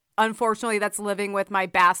 and unfortunately, that's living with my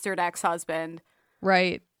bastard ex-husband.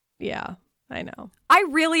 Right. Yeah, I know. I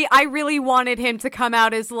really wanted him to come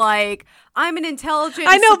out as like, I'm an intelligent,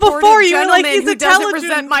 I know, supportive before you were like, gentleman he's who doesn't intelligent.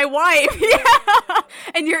 resent my wife. Yeah.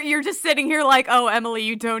 And you're just sitting here like, oh, Emily,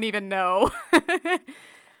 you don't even know.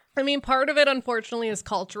 I mean, part of it, unfortunately, is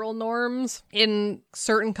cultural norms in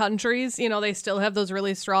certain countries. You know, they still have those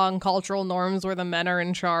really strong cultural norms where the men are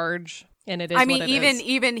in charge. And it is I mean, what it is.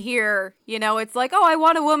 even here, you know, it's like, oh, I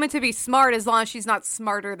want a woman to be smart as long as she's not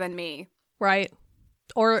smarter than me. Right.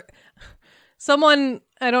 Or someone,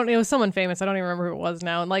 I don't know, someone famous, I don't even remember who it was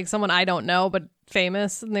now, and like someone I don't know, but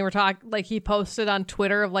famous, and they were talking, like he posted on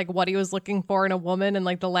Twitter of like what he was looking for in a woman, and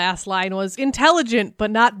like the last line was, intelligent,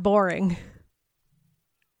 but not boring.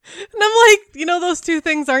 And I'm like, you know, those two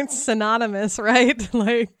things aren't synonymous, right?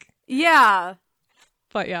 Like, yeah.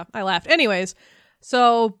 But yeah, I laughed. Anyways,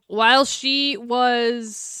 so while she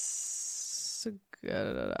was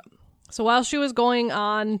going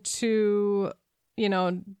on to, you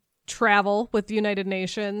know, travel with the United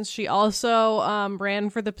Nations, she also ran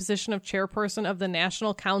for the position of chairperson of the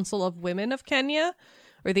National Council of Women of Kenya,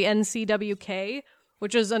 or the NCWK,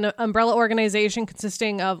 which is an umbrella organization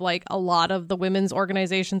consisting of like a lot of the women's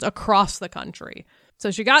organizations across the country. So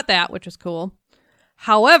she got that, which is cool.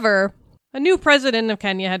 However, a new president of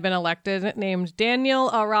Kenya had been elected named Daniel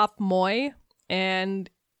Arap Moi, and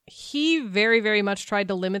he very, very much tried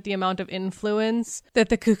to limit the amount of influence that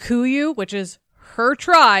the Kikuyu, which is her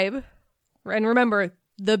tribe, and remember,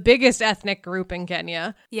 the biggest ethnic group in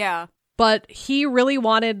Kenya. Yeah. But he really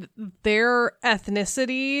wanted their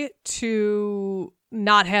ethnicity to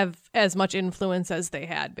not have as much influence as they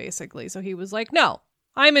had, basically. So he was like, no,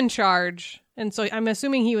 I'm in charge. And so I'm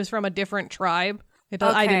assuming he was from a different tribe.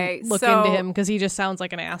 I didn't look into him because he just sounds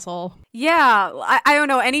like an asshole. Yeah, I don't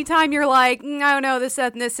know. Anytime you're like, I don't know, this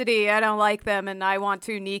ethnicity, I don't like them and I want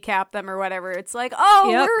to kneecap them or whatever, it's like, oh,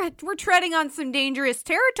 yep. we're treading on some dangerous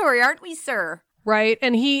territory, aren't we, sir? Right.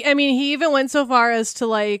 And he even went so far as to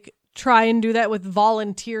like try and do that with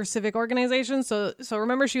volunteer civic organizations. So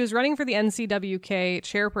remember, she was running for the NCWK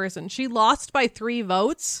chairperson. She lost by 3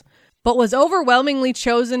 votes, but was overwhelmingly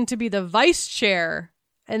chosen to be the vice chair.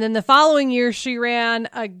 And then the following year, she ran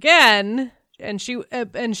again, and she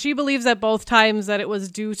believes that both times that it was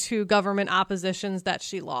due to government oppositions that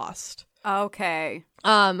she lost. Okay.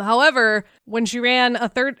 However, when she ran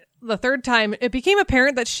the third time, it became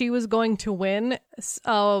apparent that she was going to win.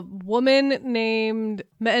 A woman named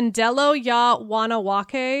Maendelo Ya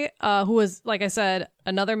Wanawake, who was, like I said,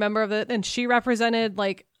 another member of it, and she represented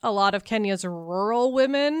like a lot of Kenya's rural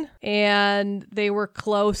women, and they were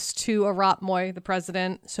close to Arap Moi, the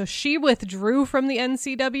president. So she withdrew from the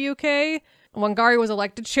NCWK. Wangari was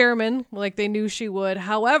elected chairman, like they knew she would.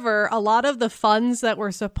 However, a lot of the funds that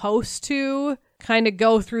were supposed to kind of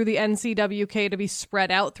go through the NCWK to be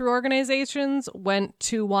spread out through organizations went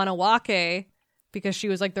to Wanawake because she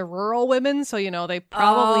was like the rural women. So, you know, they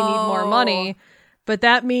probably need more money. But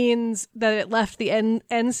that means that it left the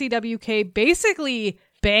NCWK basically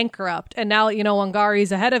bankrupt. And now, you know,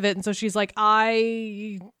 Wangari's ahead of it. And so she's like,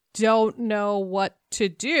 I don't know what to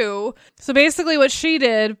do. So basically what she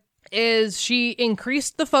did is she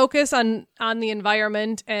increased the focus on the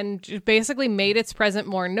environment and basically made its presence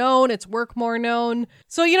more known, its work more known.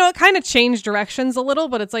 So, you know, it kind of changed directions a little,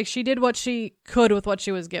 but it's like she did what she could with what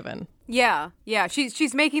she was given. Yeah.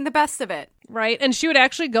 She's making the best of it. Right. And she would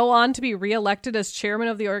actually go on to be reelected as chairman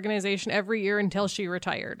of the organization every year until she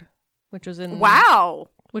retired, which was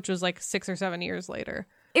which was like 6 or 7 years later.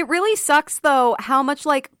 It really sucks, though, how much,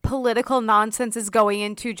 like, political nonsense is going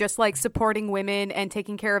into just, like, supporting women and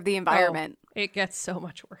taking care of the environment. Oh, it gets so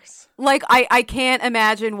much worse. Like, I can't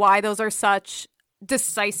imagine why those are such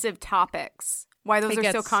decisive topics. Why those are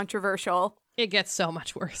so controversial. It gets so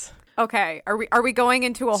much worse. Okay. Are we going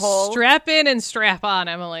into a hole? Strap in and strap on,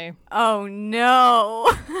 Emily. Oh, no.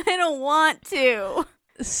 I don't want to.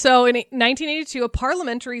 So in 1982, a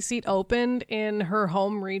parliamentary seat opened in her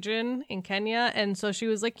home region in Kenya. And so she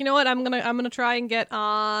was like, you know what, I'm gonna try and get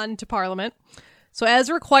on to parliament. So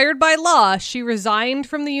as required by law, she resigned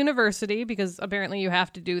from the university because apparently you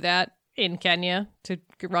have to do that in Kenya to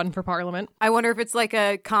run for parliament. I wonder if it's like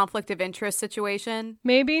a conflict of interest situation.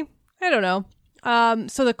 Maybe. I don't know.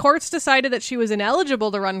 So the courts decided that she was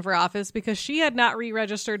ineligible to run for office because she had not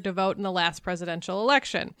re-registered to vote in the last presidential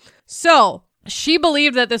election. So she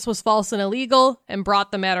believed that this was false and illegal and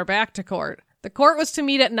brought the matter back to court. The court was to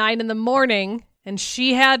meet at 9 a.m, and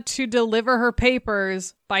she had to deliver her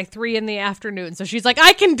papers by 3 p.m. So she's like,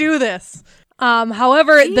 I can do this.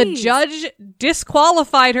 However, the judge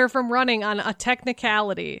disqualified her from running on a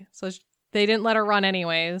technicality. So they didn't let her run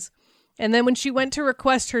anyways. And then when she went to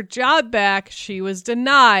request her job back, she was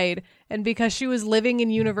denied. And because she was living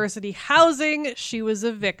in university housing, she was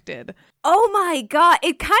evicted. Oh my God.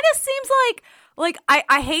 It kind of seems like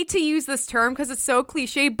I hate to use this term because it's so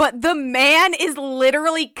cliche, but the man is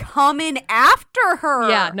literally coming after her.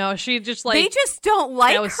 Yeah, no, she just like... They just don't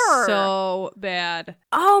like that was her. So bad.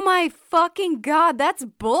 Oh my fucking God. That's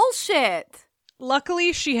bullshit.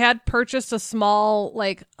 Luckily, she had purchased a small,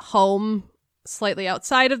 like, home slightly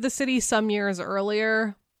outside of the city some years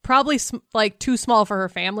earlier. Probably, like, too small for her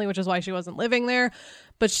family, which is why she wasn't living there.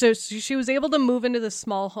 But she was able to move into this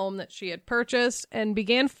small home that she had purchased and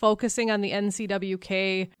began focusing on the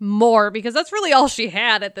NCWK more because that's really all she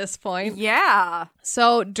had at this point. Yeah.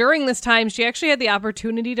 So during this time, she actually had the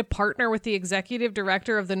opportunity to partner with the executive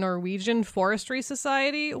director of the Norwegian Forestry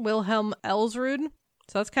Society, Wilhelm Elsrud.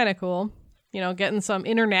 So that's kind of cool. You know, getting some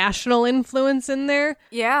international influence in there.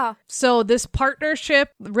 Yeah. So this partnership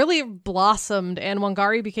really blossomed, and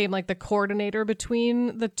Wangari became like the coordinator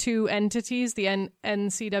between the two entities, the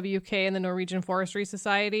NCWK and the Norwegian Forestry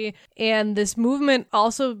Society. And this movement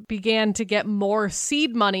also began to get more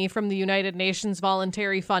seed money from the United Nations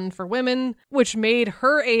Voluntary Fund for Women, which made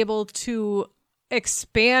her able to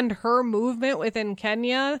expand her movement within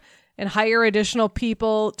Kenya and hire additional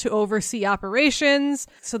people to oversee operations.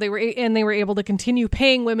 So they were able to continue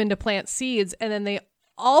paying women to plant seeds. And then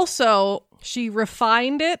she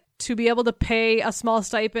refined it to be able to pay a small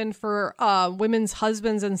stipend for women's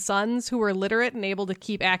husbands and sons who were literate and able to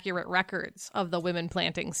keep accurate records of the women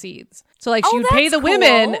planting seeds. So like she would pay the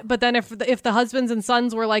women, but then if the husbands and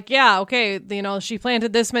sons were like, yeah, okay, you know, she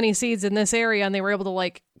planted this many seeds in this area and they were able to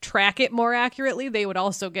like track it more accurately, they would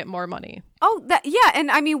also get more money. Oh, yeah. And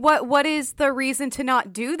I mean, what is the reason to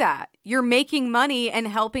not do that? You're making money and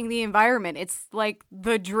helping the environment. It's like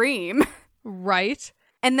the dream. Right.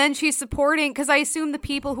 And then she's supporting, because I assume the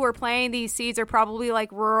people who are planting these seeds are probably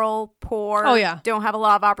like rural, poor. Oh, yeah. Don't have a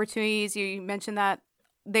lot of opportunities. You mentioned that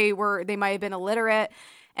they might have been illiterate.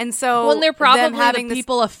 And so well, and they're probably the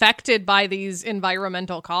people affected by these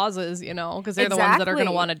environmental causes, you know, because they're the ones that are going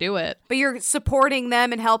to want to do it. But you're supporting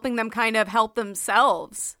them and helping them kind of help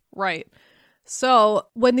themselves. Right. So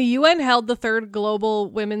when the UN held the third Global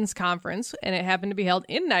Women's Conference, and it happened to be held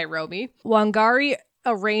in Nairobi, Wangari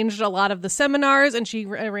arranged a lot of the seminars and she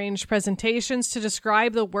arranged presentations to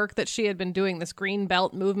describe the work that she had been doing, this green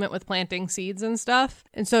belt movement with planting seeds and stuff.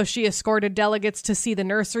 And so she escorted delegates to see the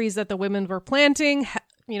nurseries that the women were planting,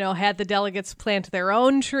 you know, had the delegates plant their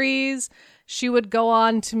own trees. She would go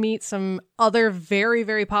on to meet some other very,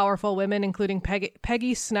 very powerful women, including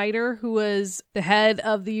Peggy Snyder, who was the head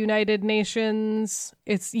of the United Nations.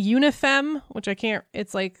 It's UNIFEM, which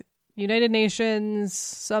it's like United Nations,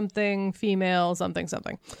 something, female, something.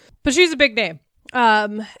 But she's a big name.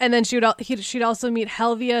 And then she'd also meet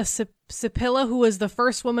Helvia Sipila, who was the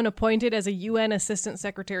first woman appointed as a UN Assistant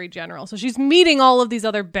Secretary General. So she's meeting all of these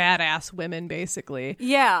other badass women, basically.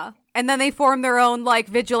 Yeah. And then they form their own, like,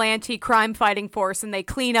 vigilante crime-fighting force, and they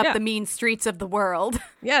clean up the mean streets of the world.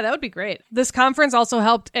 Yeah, that would be great. This conference also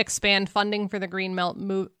helped expand funding for the Green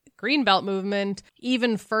Belt movement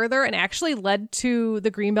even further, and actually led to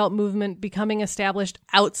the Green Belt movement becoming established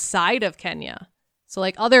outside of Kenya. So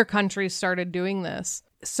like other countries started doing this.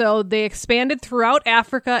 So they expanded throughout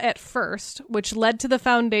Africa at first, which led to the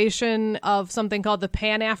foundation of something called the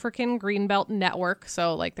Pan-African Greenbelt Network.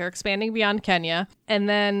 So like they're expanding beyond Kenya. And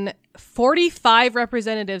then 45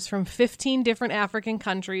 representatives from 15 different African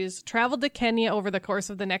countries traveled to Kenya over the course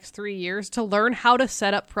of the next 3 years to learn how to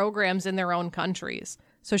set up programs in their own countries.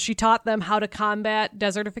 So she taught them how to combat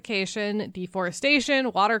desertification,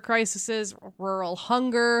 deforestation, water crises, rural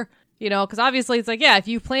hunger. You know, because obviously it's like, yeah, if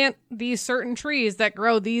you plant these certain trees that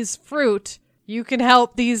grow these fruit, you can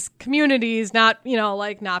help these communities not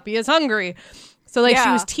be as hungry. So like she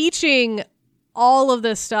was teaching all of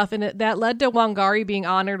this stuff, and that led to Wangari being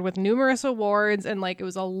honored with numerous awards, and like it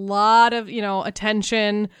was a lot of, you know,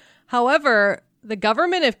 attention. However, the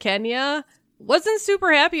government of Kenya wasn't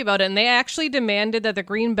super happy about it, and they actually demanded that the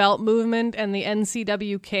Green Belt movement and the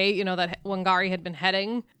NCWK, you know, that Wangari had been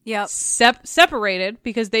heading, separated,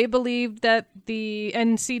 because they believed that the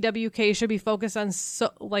NCWK should be focused on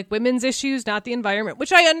women's issues, not the environment,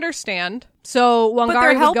 which I understand. So Wangari but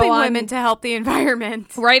they're helping would go on, women to help the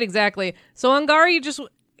environment, right? Exactly. So Wangari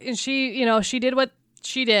she did what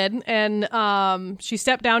she did, and she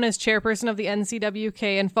stepped down as chairperson of the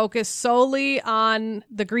NCWK and focused solely on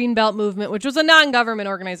the Green Belt movement, which was a non-government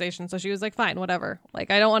organization. So she was like, fine, whatever. Like,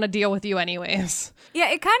 I don't want to deal with you anyways. Yeah,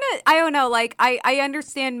 it kind of, I don't know, like, I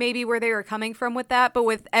understand maybe where they were coming from with that, but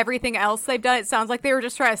with everything else they've done, it sounds like they were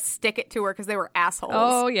just trying to stick it to her because they were assholes.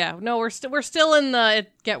 Oh, yeah. No, we're still in the,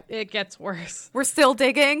 it gets worse. We're still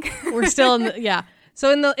digging. We're still in the, yeah. So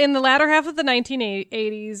in the latter half of the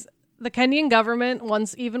 1980s, the Kenyan government,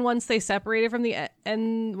 once they separated from the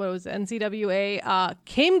NCWA,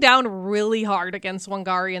 came down really hard against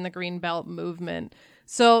Wangari and the Greenbelt movement.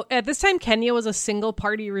 So at this time, Kenya was a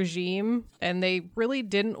single-party regime, and they really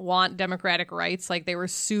didn't want democratic rights. Like, they were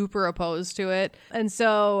super opposed to it. And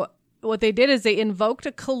so what they did is they invoked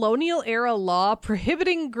a colonial-era law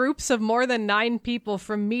prohibiting groups of more than 9 people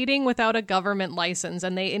from meeting without a government license,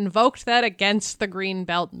 and they invoked that against the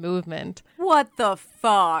Greenbelt movement. What the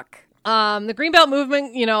fuck? The Greenbelt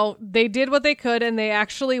movement, they did what they could, and they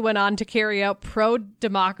actually went on to carry out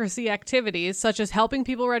pro-democracy activities, such as helping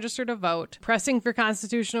people register to vote, pressing for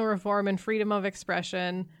constitutional reform and freedom of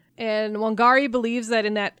expression. And Wangari believes that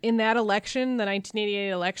in that election, the 1988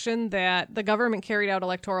 election, that the government carried out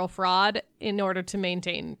electoral fraud in order to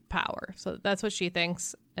maintain power. So that's what she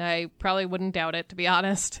thinks. I probably wouldn't doubt it, to be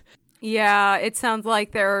honest. Yeah, it sounds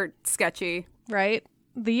like they're sketchy. Right?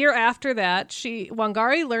 The year after that,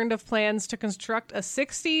 Wangari learned of plans to construct a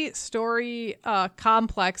 60-story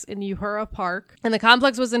complex in Uhuru Park. And the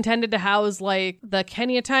complex was intended to house, like, the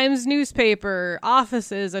Kenya Times newspaper,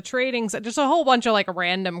 offices, a trading, just a whole bunch of, like,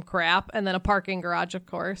 random crap, and then a parking garage, of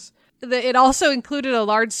course. It also included a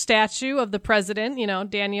large statue of the president,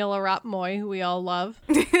 Daniel Arap Moi, who we all love.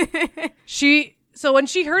 So when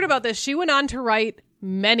she heard about this, she went on to write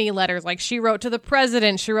many letters. Like, she wrote to the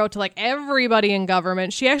president, she wrote to, like, everybody in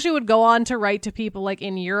government. She actually would go on to write to people, like,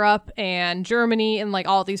 in Europe and Germany and, like,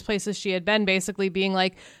 all these places she had been, basically being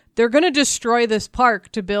like, they're gonna destroy this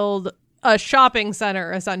park to build a shopping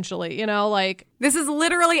center, essentially, like... This is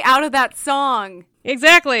literally out of that song.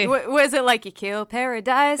 Exactly. Was it like, you kill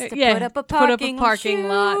paradise to put up a parking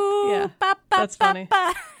lot? Yeah, that's funny.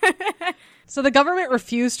 So the government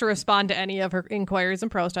refused to respond to any of her inquiries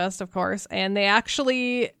and protests, of course, and they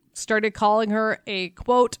actually started calling her a,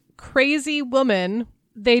 quote, crazy woman.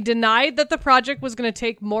 They denied that the project was going to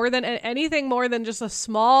take anything more than just a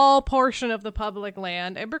small portion of the public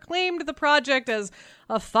land, and proclaimed the project as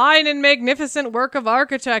a fine and magnificent work of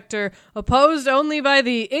architecture, opposed only by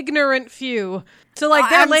the ignorant few. So, like,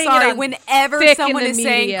 they're laying it on whenever thick someone in is the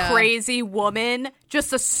saying media. crazy woman,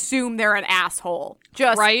 just assume they're an asshole.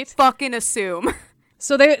 Just right? Fucking assume.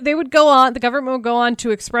 So the government would go on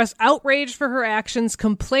to express outrage for her actions,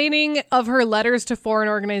 complaining of her letters to foreign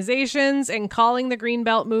organizations and calling the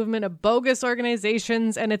Greenbelt movement a bogus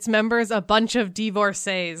organization and its members a bunch of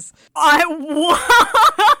divorcees.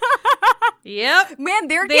 Yep. Man,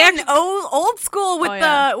 they're getting old school with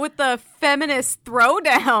the feminist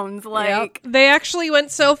throwdowns. Like, yep. They actually went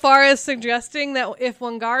so far as suggesting that if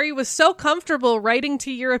Wangari was so comfortable writing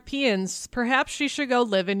to Europeans, perhaps she should go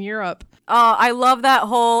live in Europe. I love that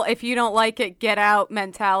whole if you don't like it, get out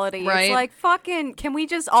mentality. Right. It's like, fucking, can we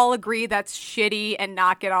just all agree that's shitty and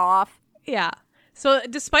knock it off? Yeah. So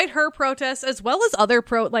despite her protests, as well as other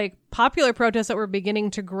popular protests that were beginning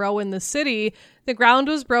to grow in the city, the ground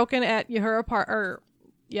was broken at Uhuru Park,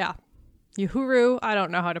 Uhuru, I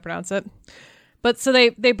don't know how to pronounce it. But so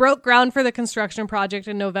they broke ground for the construction project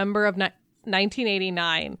in November of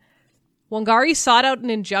 1989. Wangari sought out an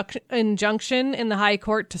injunction in the High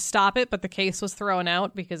Court to stop it, but the case was thrown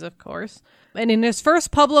out because, of course. And in his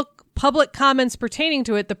first public comments pertaining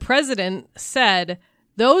to it, the president said,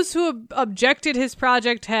 those who objected his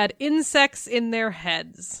project had insects in their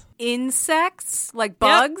heads. Insects? Like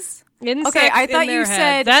bugs? Yep. Insects. Okay, I thought you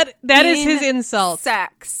said that is his insult.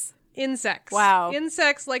 Insects. Wow.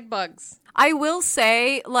 Insects like bugs. I will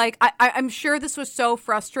say, like, I'm sure this was so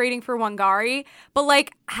frustrating for Wangari, but,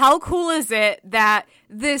 like, how cool is it that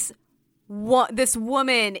this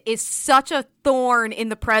woman is such a thorn in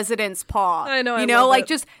the president's paw? I know,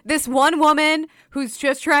 just this one woman who's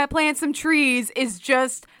just trying to plant some trees is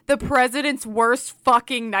just the president's worst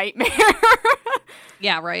fucking nightmare.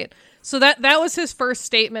 Yeah, right. So that was his first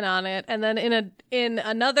statement on it, and then in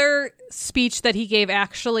another speech that he gave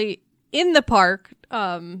actually in the park,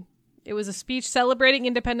 it was a speech celebrating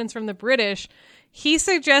independence from the British. He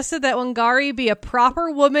suggested that Wangari be a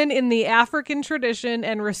proper woman in the African tradition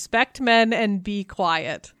and respect men and be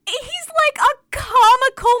quiet. He's like a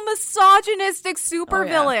comical, misogynistic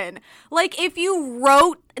supervillain. Like, if you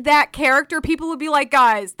wrote that character, people would be like,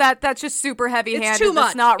 guys, that's just super heavy-handed. It's too much.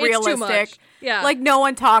 That's not realistic. It's too much. Yeah. Like, no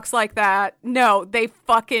one talks like that. No, they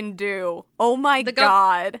fucking do. Oh my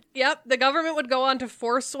God. Yep. The government would go on to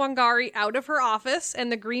force Wangari out of her office,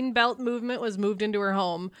 and the Green Belt movement was moved into her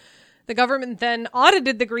home. The government then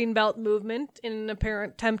audited the Green Belt movement in an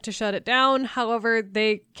apparent attempt to shut it down. However,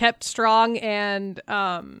 they kept strong, and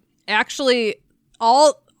actually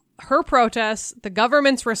all her protests, the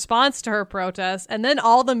government's response to her protests, and then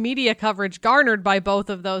all the media coverage garnered by both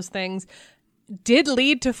of those things did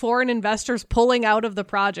lead to foreign investors pulling out of the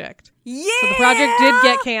project. Yeah. So the project did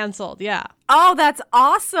get canceled. Yeah. Oh, that's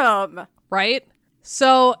awesome. Right?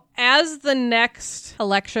 So as the next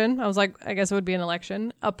election, I guess it would be an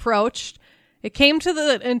election, approached, it came to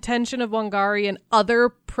the attention of Wangari and other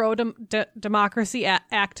pro-democracy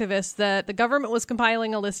activists that the government was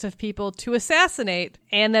compiling a list of people to assassinate,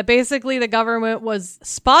 and that basically the government was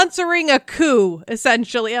sponsoring a coup,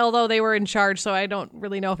 essentially, although they were in charge, so I don't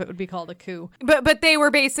really know if it would be called a coup. But they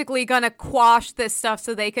were basically going to quash this stuff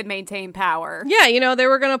so they could maintain power. Yeah, they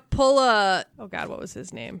were going to pull oh God, what was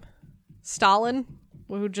his name? Stalin?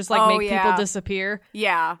 Who would just make people disappear.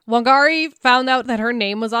 Yeah. Wangari found out that her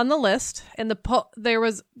name was on the list, and there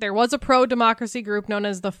was a pro-democracy group known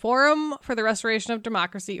as the Forum for the Restoration of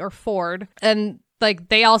Democracy, or FORD, and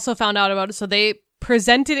they also found out about it, so they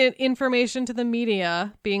presented information to the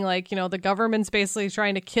media, being like, the government's basically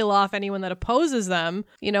trying to kill off anyone that opposes them.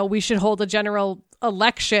 We should hold a general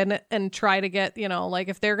election and try to get,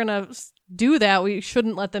 if they're gonna do that, we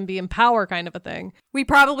shouldn't let them be in power, kind of a thing. We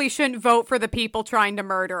probably shouldn't vote for the people trying to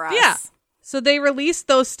murder us. Yeah. So they released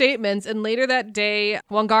those statements, and later that day,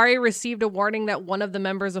 Wangari received a warning that one of the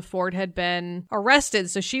members of Ford had been arrested.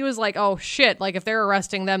 So she was like, oh shit, if they're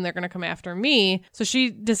arresting them, they're going to come after me. So she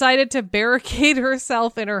decided to barricade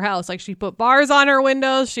herself in her house. She put bars on her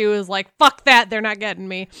windows. She was like, fuck that, they're not getting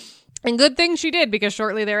me. And good thing she did, because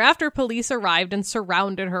shortly thereafter, police arrived and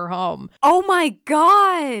surrounded her home. Oh my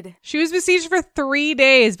God. She was besieged for 3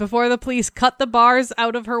 days before the police cut the bars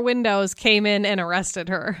out of her windows, came in, and arrested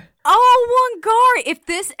her. Oh, Wangari, if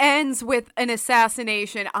this ends with an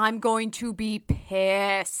assassination, I'm going to be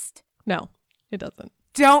pissed. No, it doesn't.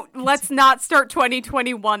 Let's not start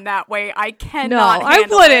 2021 that way. I cannot No, I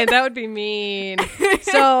handle wouldn't. it. That would be mean.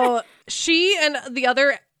 So she and the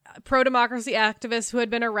other pro-democracy activists who had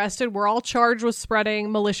been arrested were all charged with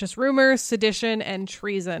spreading malicious rumors, sedition, and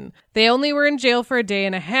treason. They only were in jail for a day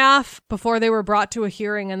and a half before they were brought to a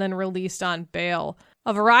hearing and then released on bail.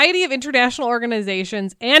 A variety of international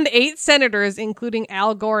organizations and 8 senators, including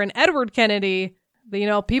Al Gore and Edward Kennedy,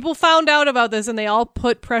 people found out about this, and they all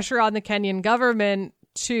put pressure on the Kenyan government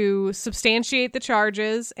to substantiate the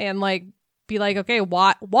charges and be like, okay,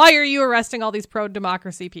 why are you arresting all these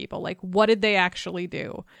pro-democracy people? What did they actually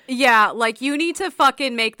do? Yeah, you need to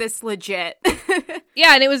fucking make this legit.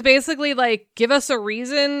 Yeah, and it was basically give us a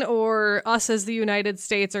reason, or us as the United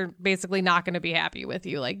States are basically not going to be happy with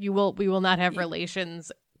you. We will not have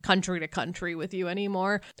relations country to country with you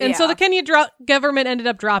anymore. And so the Kenya government ended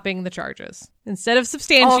up dropping the charges. Instead of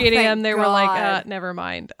substantiating them, they were like, never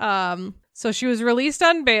mind. So she was released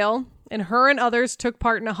on bail, and her and others took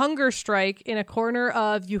part in a hunger strike in a corner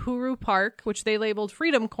of Uhuru Park, which they labeled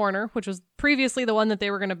Freedom Corner, which was previously the one that they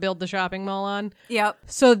were going to build the shopping mall on. Yep.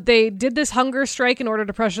 So they did this hunger strike in order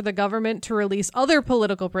to pressure the government to release other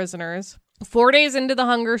political prisoners. 4 days into the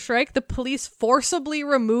hunger strike, the police forcibly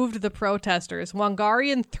removed the protesters.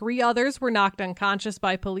 Wangari and 3 others were knocked unconscious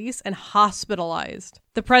by police and hospitalized.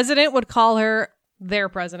 The president would call her, their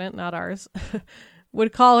president, not ours,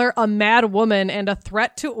 would call her a mad woman and a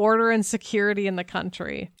threat to order and security in the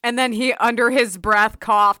country. And then he, under his breath,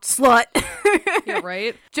 coughed, slut. Yeah,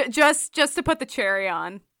 right? Just to put the cherry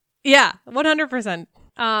on. Yeah, 100%.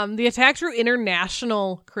 The attack drew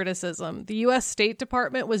international criticism. The U.S. State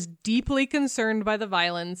Department was deeply concerned by the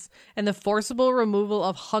violence and the forcible removal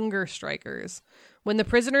of hunger strikers. When the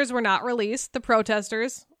prisoners were not released, the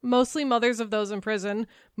protesters, mostly mothers of those in prison,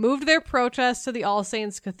 moved their protest to the All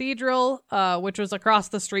Saints Cathedral, which was across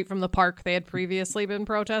the street from the park they had previously been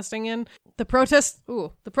protesting in. The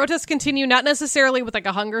protests continue not necessarily with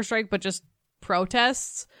a hunger strike, but just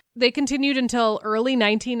protests. They continued until early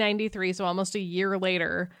 1993, so almost a year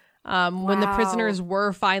later, when the prisoners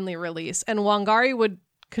were finally released. And Wangari would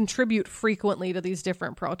contribute frequently to these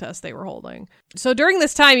different protests they were holding. So during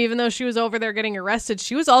this time, even though she was over there getting arrested,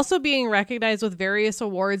 she was also being recognized with various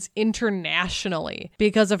awards internationally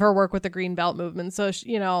because of her work with the Green Belt movement. So,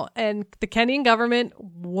 and the Kenyan government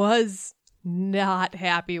was not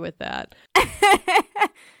happy with that.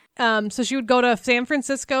 So she would go to San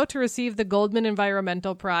Francisco to receive the Goldman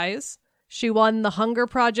Environmental Prize. She won the Hunger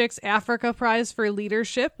Project's Africa Prize for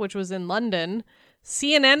Leadership, which was in London.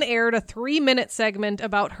 CNN aired a 3-minute segment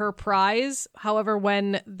about her prize. However,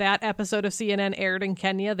 when that episode of CNN aired in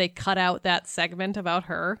Kenya, they cut out that segment about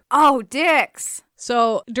her. Oh, dicks.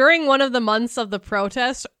 So during one of the months of the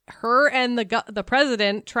protest, her and the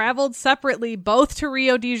president traveled separately both to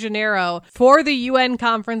Rio de Janeiro for the UN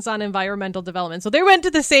Conference on Environmental Development. So they went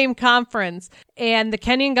to the same conference, and the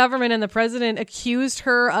Kenyan government and the president accused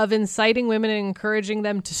her of inciting women and encouraging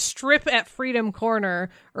them to strip at Freedom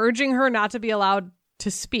Corner, urging her not to be allowed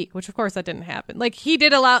to speak, which of course that didn't happen. Like she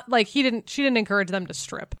didn't encourage them to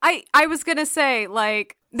strip. I was gonna say,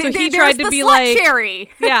 like, so he tried to be like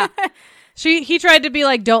cherry. Yeah. He tried to be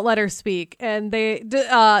like, don't let her speak. And they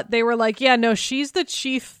were like, yeah, no, she's the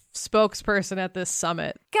chief spokesperson at this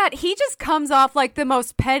summit. God, he just comes off like the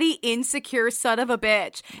most petty, insecure son of a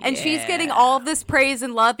bitch. And she's getting all of this praise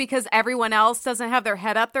and love because everyone else doesn't have their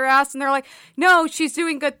head up their ass. And they're like, no, she's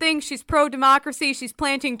doing good things. She's pro-democracy. She's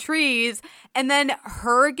planting trees. And then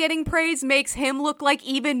her getting praise makes him look like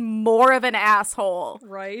even more of an asshole.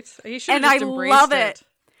 Right. He should have just just embraced love it.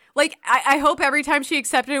 Like, I hope every time she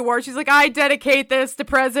accepted an award, she's like, I dedicate this to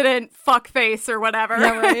President Fuckface or whatever.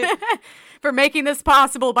 Yeah, right. For making this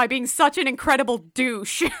possible by being such an incredible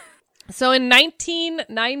douche. So in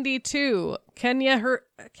 1992, Kenya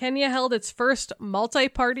held its first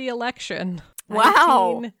multi-party election.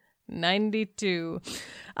 Wow. 1992.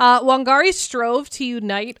 Wangari strove to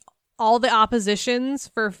unite all the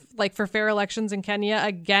oppositions for fair elections in Kenya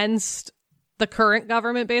against the current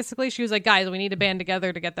government, basically. She was like, guys, we need to band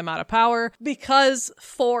together to get them out of power. Because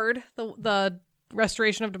Ford, the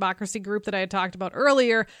Restoration of Democracy group that I had talked about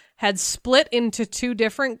earlier, had split into two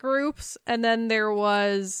different groups. And then there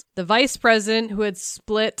was the vice president who had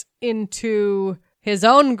split into his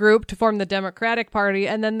own group to form the Democratic Party.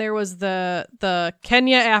 And then there was the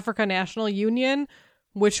Kenya Africa National Union,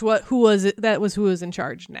 who was in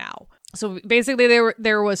charge now. So basically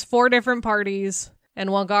there was four different parties. And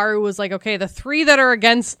Wangari was like, okay, the three that are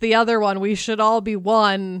against the other one, we should all be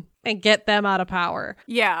one and get them out of power.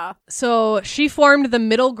 Yeah. So she formed the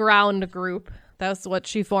Middle Ground group. That's what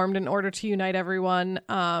she formed in order to unite everyone.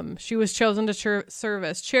 She was chosen to serve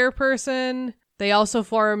as chairperson. They also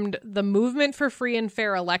formed the Movement for Free and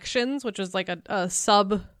Fair Elections, which was like a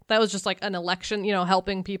sub. That was just like an election,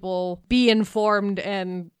 helping people be informed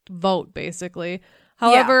and vote, basically.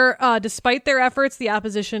 However, despite their efforts, the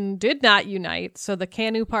opposition did not unite. So the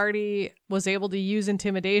KANU party was able to use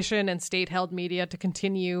intimidation and state-held media to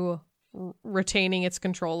continue retaining its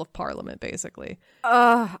control of parliament, basically.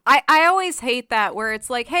 I always hate that, where it's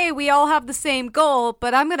like, hey, we all have the same goal,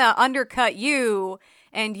 but I'm going to undercut you,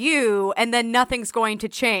 and then nothing's going to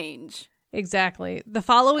change. Exactly. The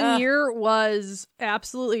following year was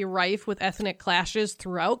absolutely rife with ethnic clashes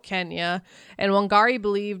throughout Kenya, and Wangari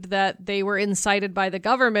believed that they were incited by the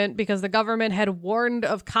government because the government had warned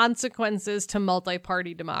of consequences to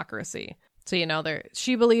multi-party democracy. So,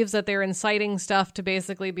 she believes that they're inciting stuff to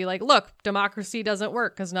basically be like, look, democracy doesn't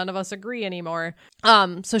work because none of us agree anymore.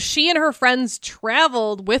 So she and her friends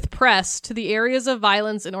traveled with press to the areas of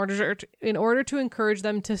violence in order to encourage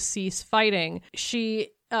them to cease fighting.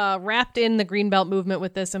 She wrapped in the Greenbelt movement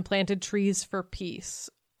with this and planted trees for peace.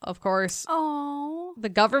 Of course,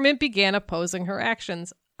 the government began opposing her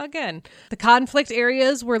actions again. The conflict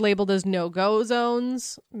areas were labeled as no-go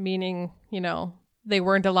zones, meaning, they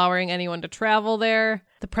weren't allowing anyone to travel there.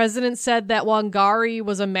 The president said that Wangari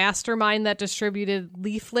was a mastermind that distributed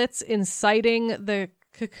leaflets inciting the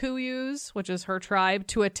Kikuyus, which is her tribe,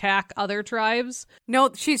 to attack other tribes.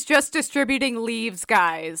 No, she's just distributing leaves,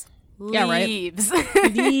 guys. Leaves. Yeah,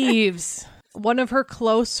 right. Leaves. One of her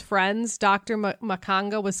close friends, Dr.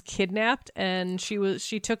 Makanga, was kidnapped, and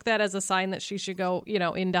she took that as a sign that she should go,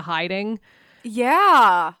 into hiding.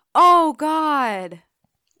 Yeah. Oh, God.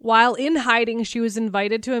 While in hiding, she was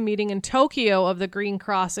invited to a meeting in Tokyo of the Green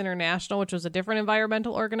Cross International, which was a different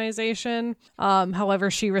environmental organization. However,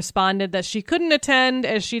 she responded that she couldn't attend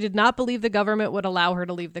as she did not believe the government would allow her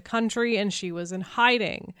to leave the country, and she was in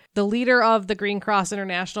hiding. The leader of the Green Cross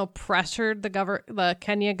International pressured the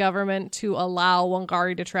Kenya government to allow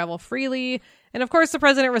Wangari to travel freely. And of course, the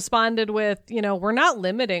president responded with, we're not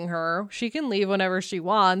limiting her. She can leave whenever she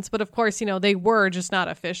wants. But of course, they were just not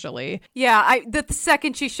officially. Yeah, the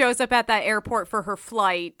second she shows up at that airport for her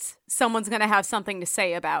flight, someone's going to have something to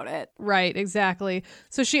say about it. Right, exactly.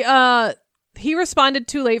 So he responded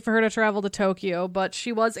too late for her to travel to Tokyo, but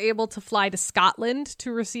she was able to fly to Scotland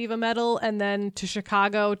to receive a medal and then to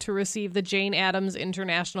Chicago to receive the Jane Addams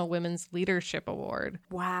International Women's Leadership Award.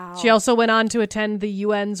 Wow. She also went on to attend the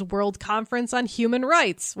UN's World Conference on Human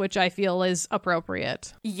Rights, which I feel is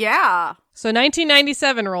appropriate. Yeah. So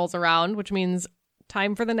 1997 rolls around, which means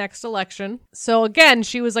time for the next election. So again,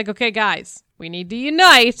 she was like, okay, guys, we need to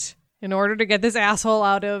unite in order to get this asshole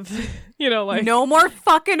out of, no more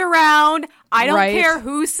fucking around. I don't care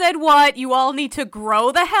who said what. You all need to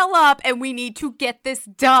grow the hell up and we need to get this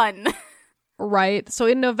done. Right. So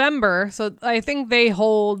in November, so I think they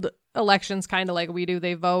hold elections kind of like we do.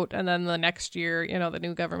 They vote and then the next year, the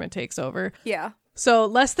new government takes over. Yeah. So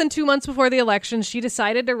less than 2 months before the election, she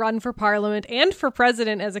decided to run for parliament and for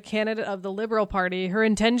president as a candidate of the Liberal Party. Her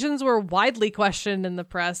intentions were widely questioned in the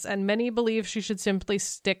press, and many believe she should simply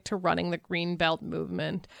stick to running the Green Belt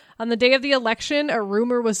movement. On the day of the election, a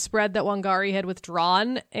rumor was spread that Wangari had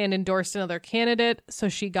withdrawn and endorsed another candidate, so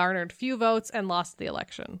she garnered few votes and lost the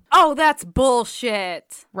election. Oh, that's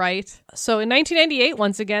bullshit. Right? So in 1998,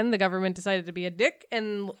 once again, the government decided to be a dick,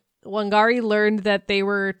 and Wangari learned that they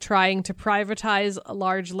were trying to privatize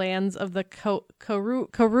large lands of the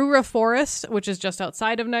Karura Forest, which is just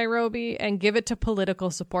outside of Nairobi, and give it to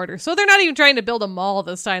political supporters. So they're not even trying to build a mall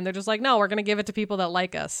this time. They're just like, no, we're going to give it to people that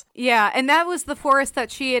like us. Yeah, and that was the forest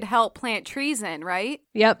that she had helped plant trees in, right?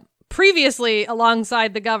 Yep. Previously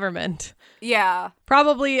alongside the government. Yeah.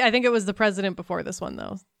 Probably, I think it was the president before this one,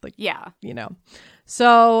 though. Like, yeah. You know.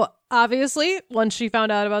 So obviously, once she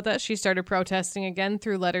found out about that, she started protesting again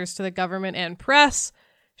through letters to the government and press.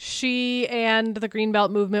 She and the Greenbelt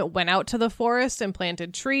movement went out to the forest and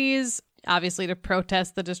planted trees, obviously to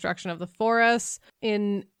protest the destruction of the forests.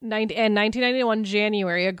 In 1991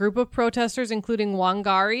 January, a group of protesters, including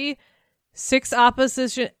Wangari, six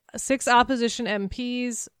opposition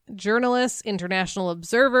MPs, journalists, international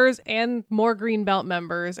observers, and more Greenbelt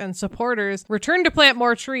members and supporters returned to plant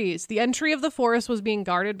more trees. The entry of the forest was being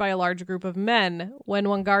guarded by a large group of men. When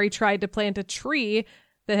Wangari tried to plant a tree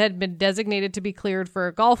that had been designated to be cleared for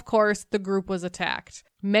a golf course, the group was attacked.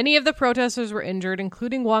 Many of the protesters were injured,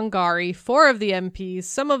 including Wangari, 4 of the MPs,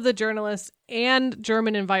 some of the journalists, and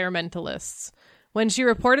German environmentalists. When she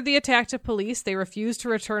reported the attack to police, they refused to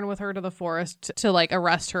return with her to the forest to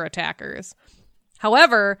arrest her attackers.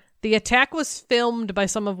 However, the attack was filmed by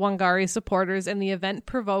some of Wangari's supporters, and the event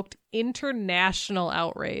provoked international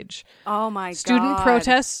outrage. Oh my God. Student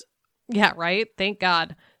protests. Yeah, right. Thank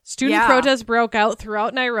God. Student protests broke out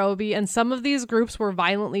throughout Nairobi, and some of these groups were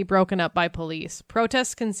violently broken up by police.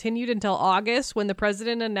 Protests continued until August, when the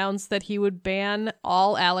president announced that he would ban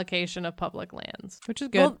all allocation of public lands, which is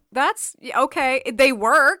good. Well, that's okay. They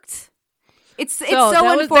worked. It's so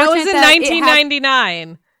unfortunate. That was in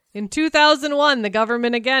 1999. In 2001, the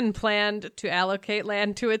government again planned to allocate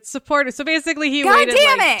land to its supporters. So basically, he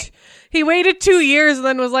waited 2 years and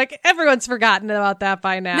then was like, everyone's forgotten about that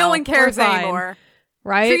by now. No one cares anymore.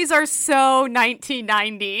 Right? Trees are so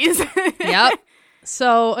 1990s. Yep.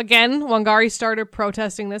 So again, Wangari started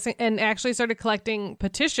protesting this and actually started collecting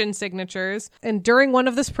petition signatures. And during one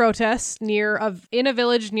of these protests in a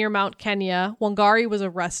village near Mount Kenya, Wangari was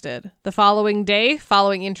arrested. The following day,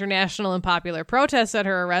 following international and popular protests at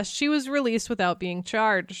her arrest, she was released without being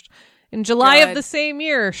charged. In July of the same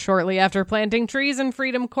year, shortly after planting trees in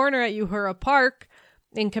Freedom Corner at Uhuru Park,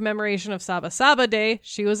 in commemoration of Saba Saba Day,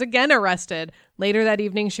 she was again arrested. Later that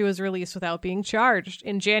evening, she was released without being charged.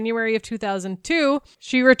 In January of 2002,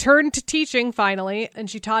 she returned to teaching finally, and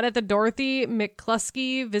she taught at the Dorothy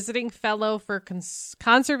McCluskey Visiting Fellow for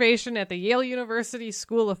Conservation at the Yale University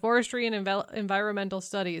School of Forestry and Environmental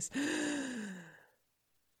Studies.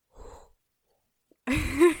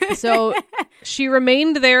 So she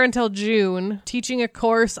remained there until June, teaching a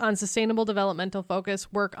course on sustainable developmental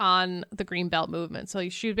focus work on the Greenbelt movement. So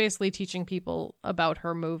she was basically teaching people about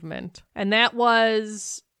her movement. And that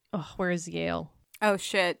was, where is Yale? Oh,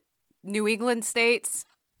 shit. New England states?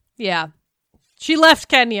 Yeah. She left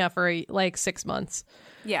Kenya for 6 months.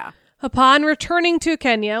 Yeah. Upon returning to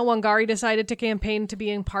Kenya, Wangari decided to campaign to be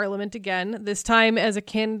in parliament again, this time as a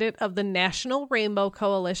candidate of the National Rainbow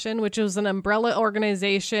Coalition, which was an umbrella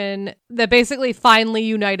organization that basically finally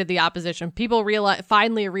united the opposition. People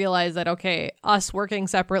finally realized that, okay, us working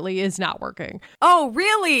separately is not working. Oh,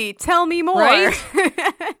 really? Tell me more. Right?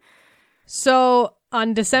 So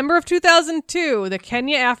on December of 2002, the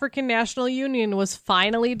Kenya African National Union was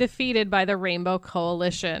finally defeated by the Rainbow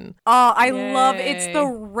Coalition. Oh, I love it's the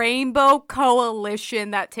Rainbow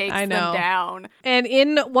Coalition that takes them down. And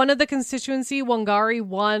in one of the constituency, Wangari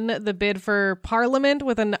won the bid for parliament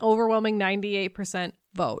with an overwhelming 98%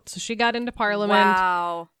 vote. So she got into parliament.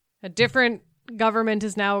 Wow. A different government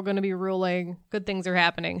is now going to be ruling. Good things are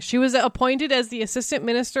happening. She was appointed as the assistant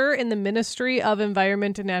minister in the Ministry of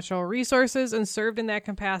Environment and Natural Resources and served in that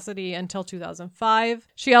capacity until 2005.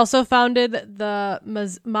 She also founded the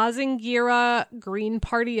Mazingira Green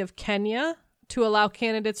Party of Kenya to allow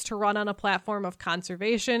candidates to run on a platform of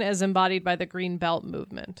conservation as embodied by the Green Belt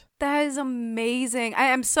movement. That is amazing. I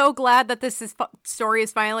am so glad that this story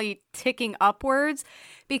is finally ticking upwards,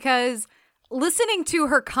 because listening to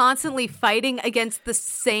her constantly fighting against the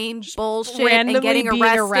same bullshit and getting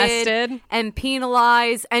arrested and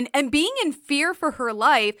penalized and being in fear for her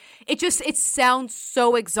life, it sounds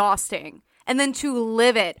so exhausting. And then to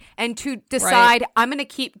live it and to decide, I'm going to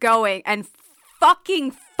keep going and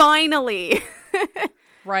fucking finally.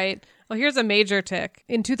 Right. Well, here's a major tick.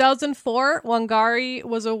 In 2004, Wangari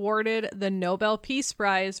was awarded the Nobel Peace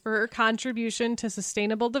Prize for her contribution to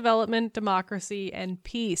sustainable development, democracy, and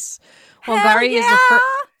peace. Wangari is the first,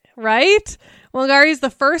 right? Wangari is the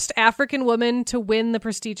first African woman to win the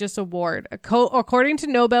prestigious award. According to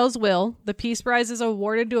Nobel's will, the Peace Prize is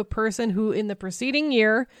awarded to a person who, in the preceding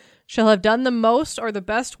year, shall have done the most or the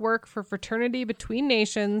best work for fraternity between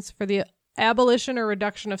nations, for the abolition or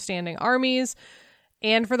reduction of standing armies,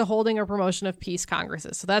 and for the holding or promotion of peace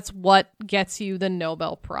congresses. So that's what gets you the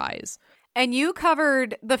Nobel Prize. And you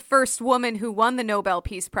covered the first woman who won the Nobel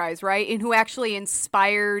Peace Prize, right? And who actually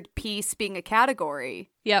inspired peace being a category.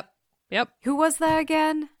 Yep. Who was that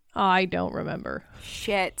again? I don't remember.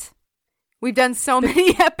 Shit. We've done so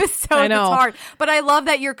many episodes. I know. It's hard. But I love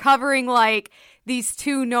that you're covering like these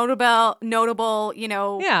two notable, Nobel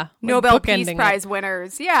Peace Prize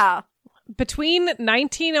winners. Yeah. Between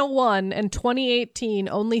 1901 and 2018,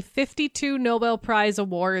 only 52 Nobel Prize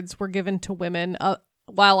awards were given to women,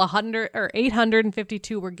 while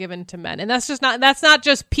 852 were given to men. And that's not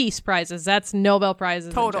just peace prizes. That's Nobel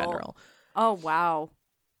Prizes in general. Oh, wow.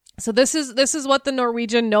 So this is what the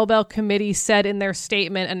Norwegian Nobel Committee said in their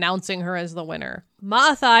statement announcing her as the winner.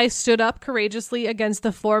 Maathai stood up courageously against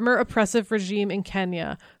the former oppressive regime in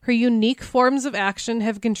Kenya. Her unique forms of action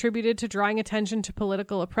have contributed to drawing attention to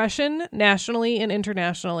political oppression, nationally and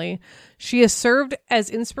internationally. She has served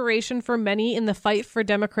as inspiration for many in the fight for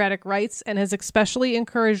democratic rights and has especially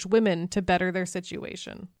encouraged women to better their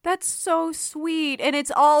situation. That's so sweet, and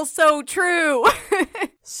it's all so true.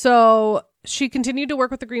 So she continued to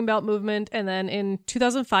work with the Greenbelt movement, and then in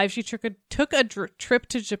 2005, she took a trip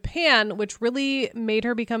to Japan, which really made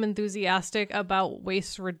her become enthusiastic about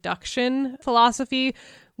waste reduction philosophy,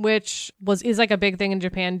 which is like a big thing in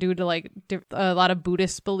Japan due to like a lot of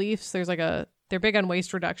Buddhist beliefs. They're big on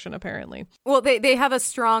waste reduction, apparently. Well, they have a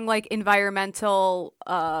strong like environmental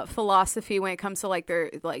philosophy when it comes to like their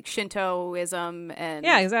like Shintoism and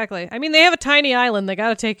yeah, exactly. I mean, they have a tiny island; they got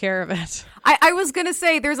to take care of it. I was gonna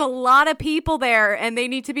say there's a lot of people there, and they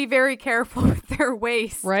need to be very careful with their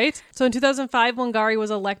waste. Right. So in 2005, Wangari was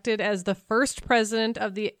elected as the first president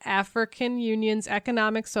of the African Union's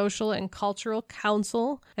Economic, Social, and Cultural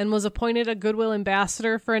Council, and was appointed a Goodwill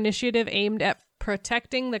Ambassador for an initiative aimed at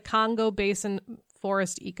protecting the Congo Basin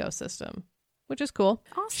forest ecosystem, which is cool.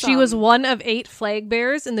 Awesome. She was one of 8 flag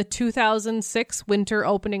bearers in the 2006 Winter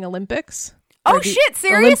Opening Olympics. Oh shit,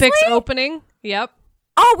 seriously? Olympics opening. Yep.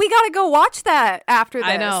 Oh, we gotta go watch that after this.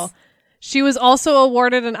 I know. She was also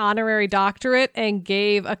awarded an honorary doctorate and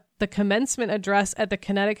gave the commencement address at the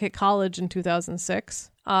Connecticut College in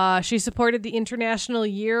 2006. She supported the International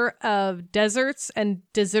Year of Deserts and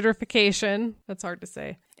Desertification. That's hard to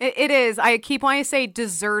say. It is. I keep wanting to say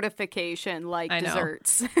desertification, like I know.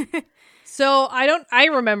 desserts. So I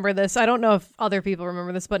remember this. I don't know if other people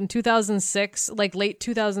remember this, but in 2006, like late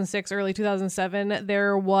 2006, early 2007,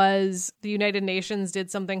 the United Nations did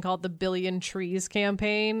something called the Billion Trees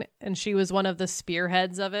campaign, and she was one of the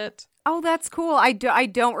spearheads of it. Oh, that's cool. I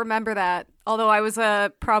don't remember that. Although I was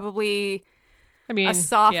probably a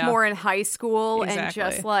sophomore in high school and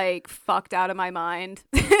just like fucked out of my mind.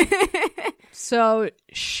 So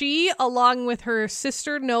she, along with her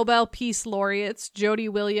sister Nobel Peace Laureates, Jody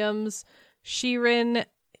Williams, Shirin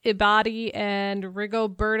Ebadi, and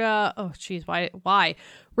Rigoberta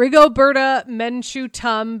Menchu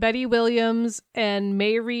Tum, Betty Williams, and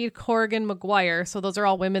Mayreed Corrigan Maguire, so those are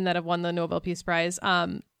all women that have won the Nobel Peace Prize,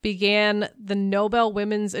 began the Nobel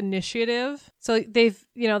Women's Initiative. So they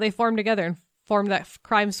formed together and formed that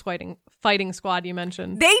crime fighting squad you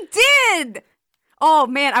mentioned. They did! Oh,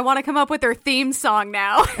 man, I want to come up with their theme song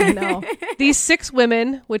now. I know. These 6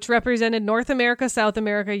 women, which represented North America, South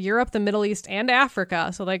America, Europe, the Middle East, and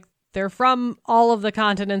Africa, so like they're from all of the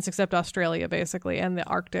continents except Australia, basically, and the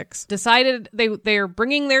Arctics, decided they are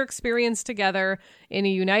bringing their experience together in a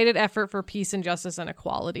united effort for peace and justice and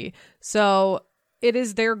equality. So it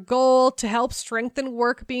is their goal to help strengthen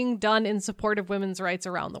work being done in support of women's rights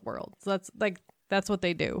around the world. So that's what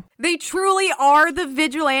they do. They truly are the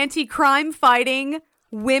vigilante crime fighting,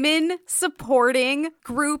 women supporting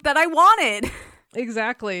group that I wanted.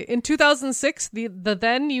 Exactly. In 2006, the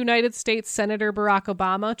then United States Senator Barack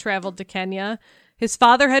Obama traveled to Kenya. His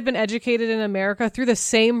father had been educated in America through the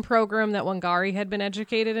same program that Wangari had been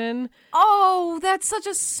educated in. Oh, that's such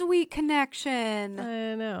a sweet connection.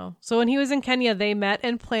 I know. So when he was in Kenya, they met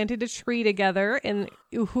and planted a tree together in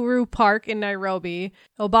Uhuru Park in Nairobi.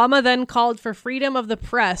 Obama then called for freedom of the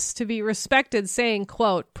press to be respected, saying,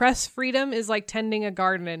 quote, "Press freedom is like tending a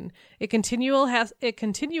garden. It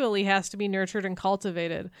continually has to be nurtured and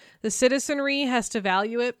cultivated. The citizenry has to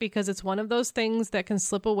value it because it's one of those things that can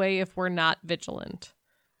slip away if we're not vigilant."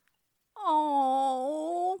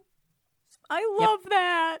 Oh, I love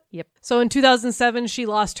that. Yep. So in 2007, she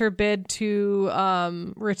lost her bid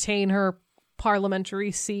to retain her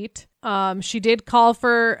parliamentary seat. She did call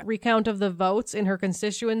for recount of the votes in her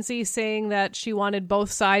constituency, saying that she wanted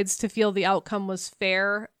both sides to feel the outcome was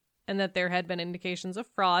fair and that there had been indications of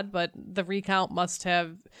fraud, but the recount must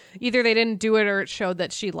have either they didn't do it or it showed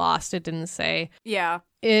that she lost. It didn't say. Yeah.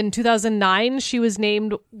 In 2009, she was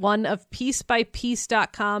named one of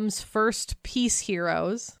piecebypiece.com's first peace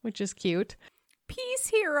heroes, which is cute. Peace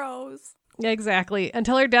heroes. Exactly.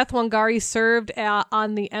 Until her death, Wangari served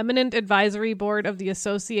on the eminent advisory board of the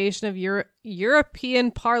Association of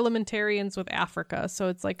European Parliamentarians with Africa. So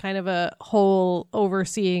it's like kind of a whole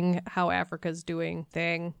overseeing how Africa's doing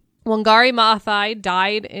thing. Wangari Maathai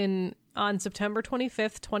died on September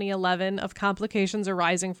 25th, 2011, of complications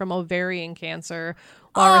arising from ovarian cancer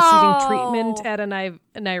while receiving treatment at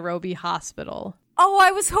a Nairobi hospital. Oh,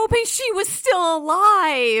 I was hoping she was still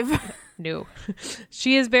alive. No.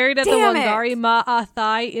 She is buried at the Wangari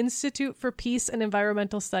Maathai Institute for Peace and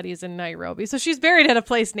Environmental Studies in Nairobi. So she's buried at a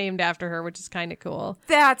place named after her, which is kind of cool.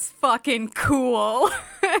 That's fucking cool.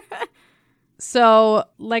 So,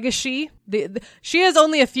 legacy. She has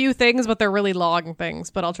only a few things, but they're really long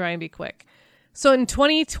things, but I'll try and be quick. So in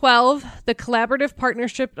 2012, the Collaborative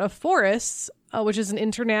Partnership of Forests, which is an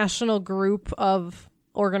international group of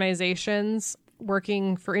organizations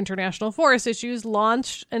working for international forest issues,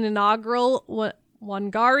 launched an inaugural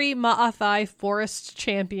Wangari Maathai Forest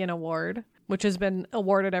Champion Award, which has been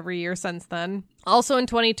awarded every year since then. Also in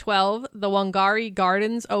 2012, the Wangari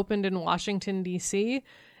Gardens opened in Washington, D.C.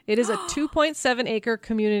 It is a 2.7-acre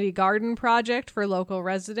community garden project for local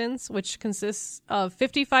residents, which consists of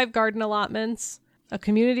 55 garden allotments, a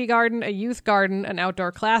community garden, a youth garden, an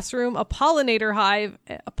outdoor classroom, a pollinator hive,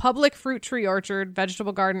 a public fruit tree orchard,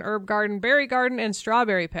 vegetable garden, herb garden, berry garden, and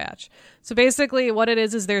strawberry patch. So basically what it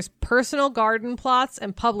is there's personal garden plots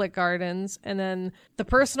and public gardens, and then the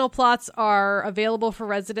personal plots are available for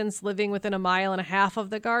residents living within 1.5 miles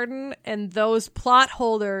of the garden, and those plot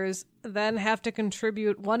holders then have to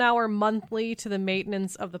contribute 1 hour monthly to the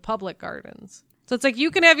maintenance of the public gardens. So it's like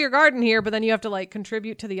you can have your garden here, but then you have to like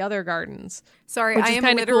contribute to the other gardens. Sorry, I am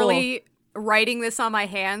literally writing this on my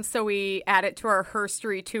hands so we add it to our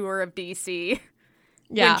herstory tour of DC.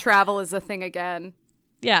 Yeah. When travel is a thing again.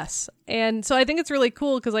 Yes. And so I think it's really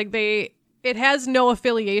cool because like it has no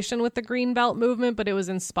affiliation with the Greenbelt movement, but it was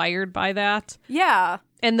inspired by that. Yeah.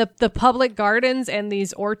 And the public gardens and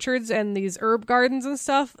these orchards and these herb gardens and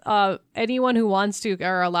stuff, anyone who wants to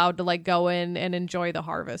are allowed to like go in and enjoy the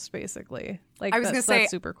harvest, basically. Like I was gonna say,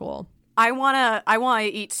 that's super cool. I wanna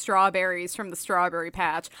eat strawberries from the strawberry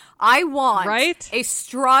patch. I want a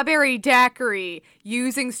strawberry daiquiri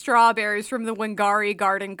using strawberries from the Wangari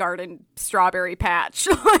Garden strawberry patch.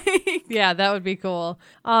 Yeah, that would be cool.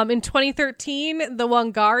 In 2013, the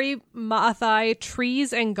Wangari Maathai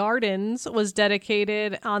Trees and Gardens was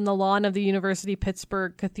dedicated on the lawn of the University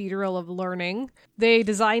Pittsburgh Cathedral of Learning. They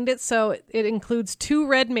designed it so it includes 2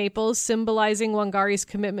 red maples symbolizing Wangari's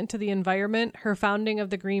commitment to the environment, her founding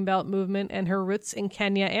of the Greenbelt movement, and her roots in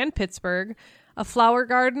Kenya and Pittsburgh, a flower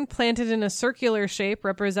garden planted in a circular shape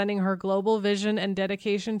representing her global vision and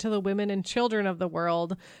dedication to the women and children of the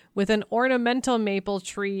world, with an ornamental maple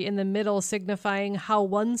tree in the middle signifying how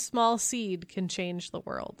one small seed can change the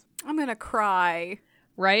world. I'm gonna cry.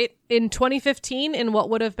 Right? In 2015, in what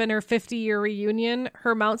would have been her 50-year reunion,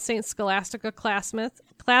 her Mount St. Scholastica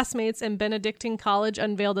classmates and Benedictine College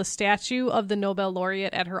unveiled a statue of the Nobel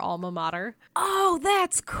laureate at her alma mater. Oh,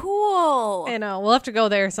 that's cool. I know. We'll have to go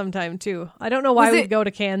there sometime, too. I don't know why we'd go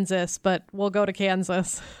to Kansas, but we'll go to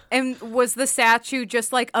Kansas. And was the statue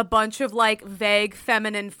just like a bunch of like vague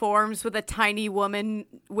feminine forms with a tiny woman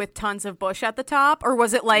with tons of bush at the top? Or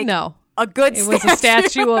was it like a good statue? It was a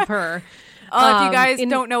statue of her. If you guys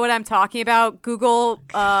don't know what I'm talking about, Google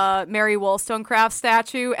Mary Wollstonecraft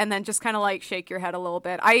statue and then just kind of like shake your head a little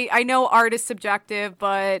bit. I know art is subjective,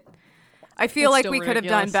 but I feel like we could have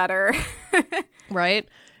done better. Right?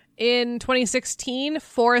 In 2016,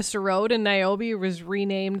 Forest Road in Nairobi was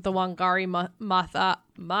renamed the Wangari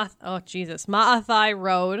Maathai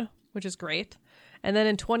Road, which is great. And then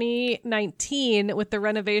in 2019, with the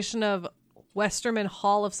renovation of Westerman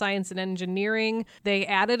Hall of Science and Engineering. They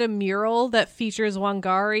added a mural that features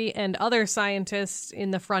Wangari and other scientists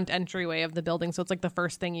in the front entryway of the building. So it's like the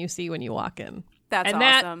first thing you see when you walk in. That's and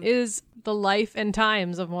awesome. That is the life and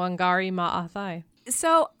times of Wangari Maathai.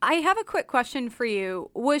 So I have a quick question for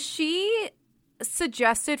you. Was she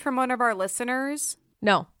suggested from one of our listeners?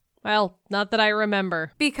 No. Well, not that I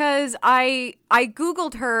remember. Because I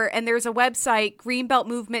Googled her, and there's a website,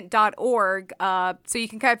 greenbeltmovement.org, so you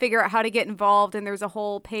can kind of figure out how to get involved, and there's a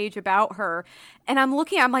whole page about her. And I'm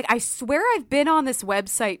like, I swear I've been on this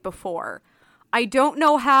website before. I don't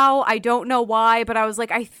know how, I don't know why, but I was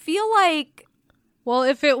like, I feel like... Well,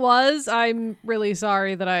 if it was, I'm really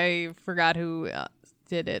sorry that I forgot who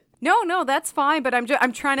did it. No, that's fine. But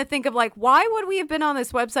I'm trying to think of like, why would we have been on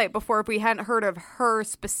this website before if we hadn't heard of her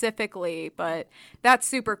specifically? But that's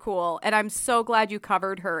super cool. And I'm so glad you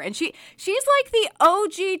covered her. And she's like the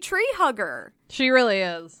OG tree hugger. She really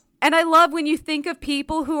is. And I love when you think of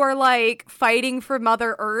people who are like fighting for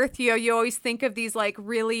Mother Earth, you always think of these like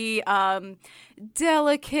really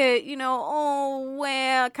delicate,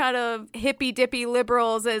 kind of hippy dippy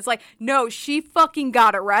liberals. It's like, no, she fucking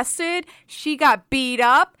got arrested. She got beat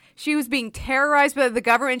up. She was being terrorized by the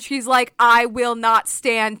government. She's like, I will not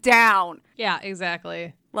stand down. Yeah,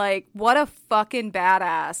 exactly. Like, what a fucking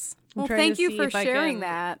badass. Well, thank you for sharing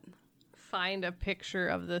that. Find a picture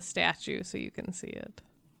of the statue so you can see it.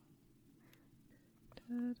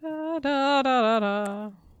 Da, da, da, da,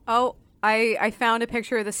 da. Oh, I found a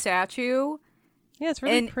picture of the statue. Yeah, it's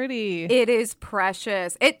really pretty. It is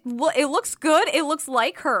precious. It looks good. It looks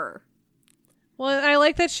like her. Well, I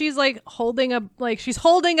like that she's like holding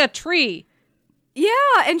a tree. Yeah,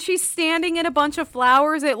 and she's standing in a bunch of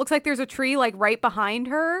flowers. It looks like there's a tree like right behind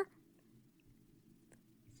her.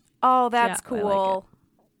 Oh, that's cool. I like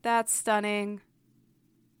That's stunning.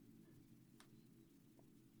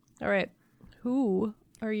 All right. Who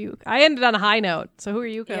are you? I ended on a high note. So who are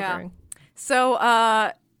you covering? Yeah.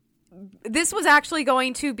 So this was actually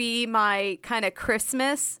going to be my kind of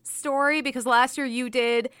Christmas story because last year you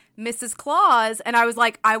did Mrs. Claus, and I was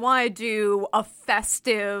like, I want to do a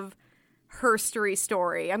festive herstory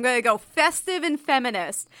story. I'm going to go festive and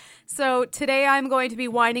feminist. So today I'm going to be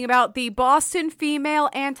whining about the Boston Female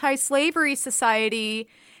Anti-Slavery Society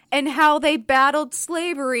and how they battled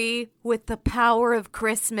slavery with the power of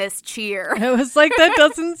Christmas cheer. I was like, that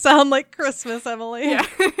doesn't sound like Christmas, Emily. Yeah.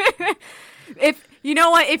 If you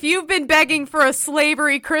know what, if you've been begging for a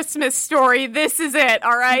slavery Christmas story, this is it.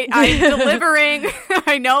 All right, I'm delivering.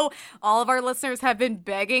 I know all of our listeners have been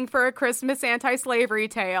begging for a Christmas anti-slavery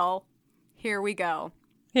tale. Here we go.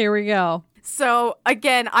 Here we go. So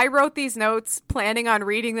again, I wrote these notes planning on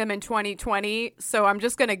reading them in 2020, so I'm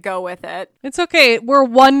just going to go with it. It's okay. We're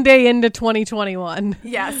one day into 2021.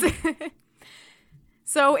 Yes.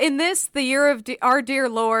 So in this, the year of our dear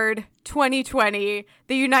Lord, 2020,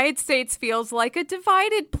 the United States feels like a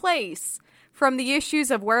divided place. From the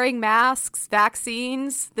issues of wearing masks,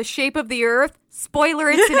 vaccines, the shape of the earth, spoiler,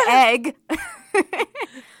 it's an egg.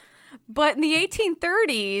 But in the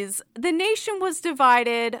 1830s, the nation was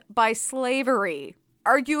divided by slavery,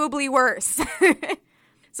 arguably worse.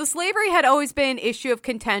 So slavery had always been an issue of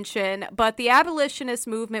contention, but the abolitionist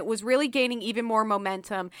movement was really gaining even more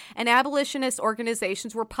momentum, and abolitionist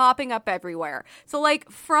organizations were popping up everywhere. So like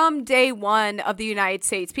from day one of the United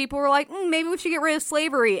States, people were like, maybe we should get rid of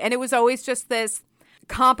slavery. And it was always just this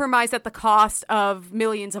compromise at the cost of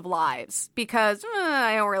millions of lives because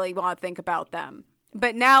I don't really want to think about them.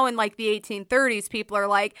 But now in like the 1830s, people are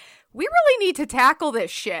like, we really need to tackle this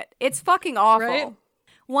shit. It's fucking awful. Right?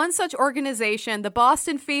 One such organization, the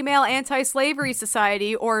Boston Female Anti-Slavery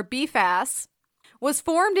Society, or BFAS, was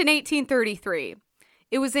formed in 1833.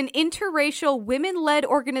 It was an interracial women-led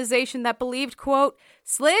organization that believed, quote,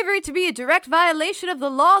 slavery to be a direct violation of the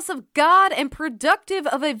laws of God and productive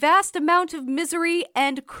of a vast amount of misery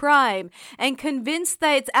and crime, and convinced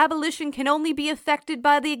that its abolition can only be effected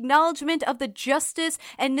by the acknowledgement of the justice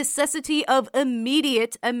and necessity of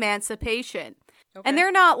immediate emancipation. Okay. And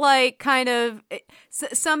they're not like kind of,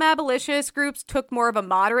 some abolitionist groups took more of a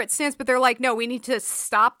moderate stance, but they're like, no, we need to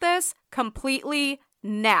stop this completely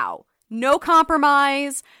now. No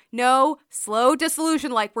compromise, no slow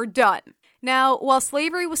dissolution, like we're done. Now, while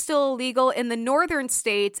slavery was still illegal in the northern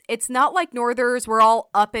states, it's not like Northerners were all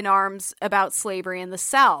up in arms about slavery in the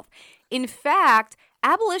South. In fact,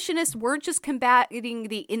 abolitionists weren't just combating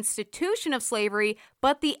the institution of slavery,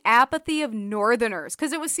 but the apathy of Northerners,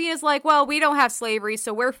 because it was seen as like, well, we don't have slavery,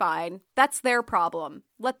 so we're fine. That's their problem.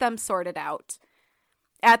 Let them sort it out.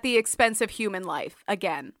 At the expense of human life,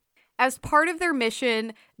 again. As part of their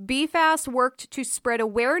mission, BFAS worked to spread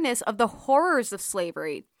awareness of the horrors of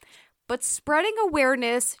slavery. But spreading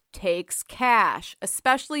awareness takes cash,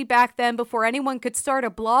 especially back then before anyone could start a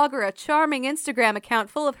blog or a charming Instagram account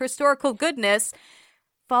full of historical goodness.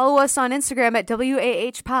 Follow us on Instagram at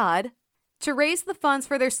WAHpod. To raise the funds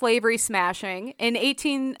for their slavery smashing, in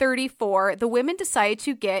 1834, the women decided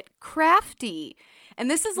to get crafty. And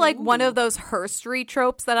this is like one of those herstory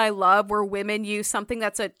tropes that I love, where women use something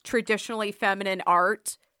that's a traditionally feminine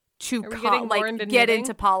art to get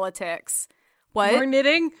into politics. What? More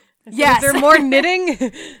knitting? Yes. Is there more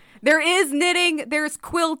knitting? There is knitting. There's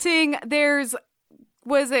quilting. There's,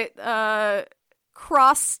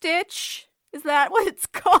 cross stitch? Is that what it's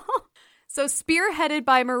called? So spearheaded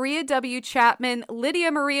by Maria W. Chapman,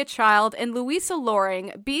 Lydia Maria Child, and Louisa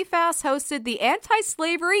Loring, BFAS hosted the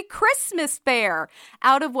anti-slavery Christmas fair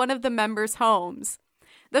out of one of the members' homes.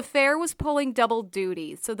 The fair was pulling double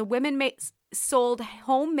duty, so the women sold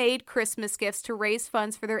homemade Christmas gifts to raise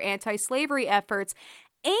funds for their anti-slavery efforts,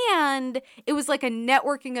 and it was like a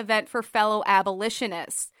networking event for fellow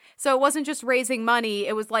abolitionists. So it wasn't just raising money,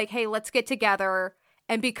 it was like, hey, let's get together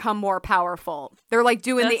and become more powerful. They're like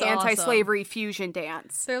doing the anti-slavery fusion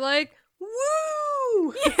dance. They're like,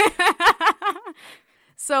 woo!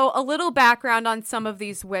 So a little background on some of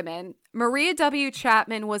these women. Maria W.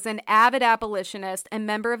 Chapman was an avid abolitionist and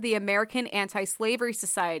member of the American Anti-Slavery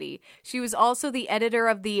Society. She was also the editor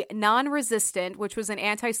of the Non-Resistant, which was an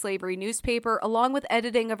anti-slavery newspaper, along with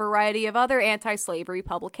editing a variety of other anti-slavery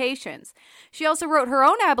publications. She also wrote her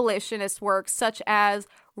own abolitionist works, such as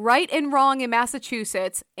Right and Wrong in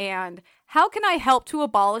Massachusetts and How Can I Help to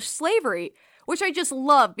Abolish Slavery?, which I just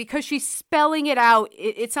love because she's spelling it out.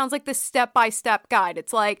 It sounds like the step-by-step guide.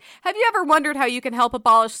 It's like, have you ever wondered how you can help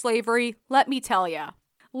abolish slavery? Let me tell you.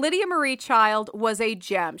 Lydia Marie Child was a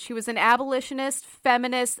gem. She was an abolitionist,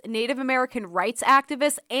 feminist, Native American rights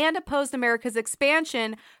activist, and opposed America's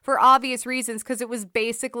expansion for obvious reasons, because it was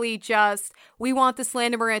basically just, we want this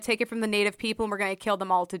land and we're going to take it from the Native people and we're going to kill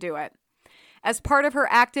them all to do it. As part of her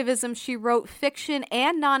activism, she wrote fiction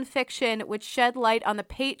and nonfiction which shed light on the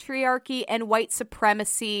patriarchy and white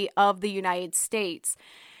supremacy of the United States.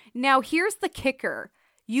 Now, here's the kicker.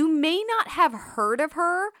 You may not have heard of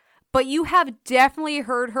her, but you have definitely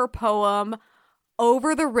heard her poem,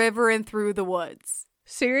 Over the River and Through the Woods.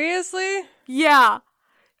 Seriously? Yeah.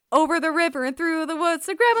 Over the river and through the woods.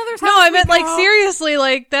 So grandmother's house. No, I meant like seriously,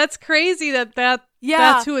 like that's crazy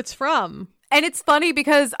that's who it's from. And it's funny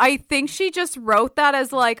because I think she just wrote that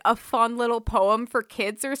as like a fun little poem for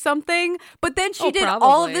kids or something. But then she did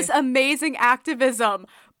all of this amazing activism.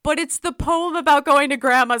 But it's the poem about going to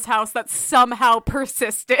grandma's house that somehow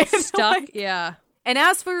persisted. Stuck, yeah. And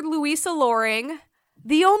as for Louisa Loring,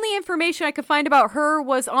 the only information I could find about her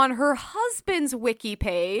was on her husband's wiki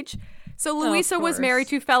page. So Louisa was married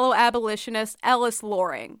to fellow abolitionist Ellis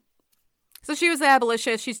Loring. So she was an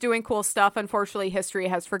abolitionist. She's doing cool stuff. Unfortunately, history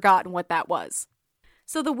has forgotten what that was.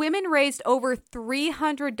 So the women raised over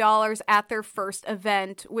 $300 at their first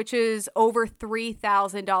event, which is over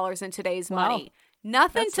 $3,000 in today's money.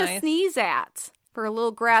 Nothing to sneeze at for a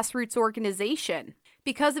little grassroots organization.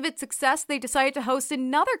 Because of its success, they decided to host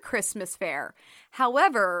another Christmas fair.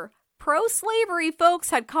 However, pro-slavery folks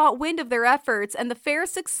had caught wind of their efforts and the fair's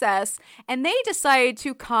success, and they decided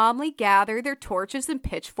to calmly gather their torches and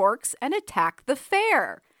pitchforks and attack the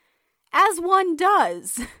fair. As one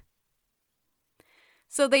does.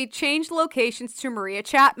 So they changed locations to Maria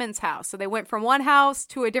Chapman's house. So they went from one house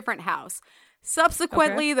to a different house.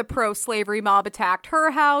 Subsequently, the pro-slavery mob attacked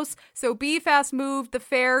her house, so BFAS moved the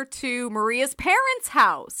fair to Maria's parents'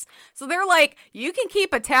 house. So they're like, you can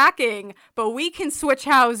keep attacking, but we can switch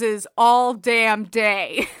houses all damn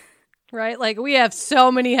day. Right? Like, we have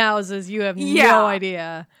so many houses, you have no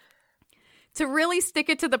idea. To really stick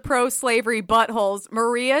it to the pro-slavery buttholes,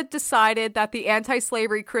 Maria decided that the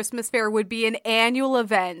anti-slavery Christmas fair would be an annual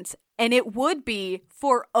event, and it would be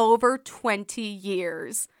for over 20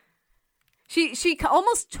 years. She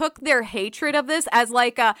almost took their hatred of this as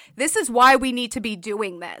like, this is why we need to be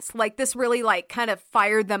doing this. Like, this really, like, kind of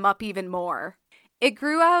fired them up even more. It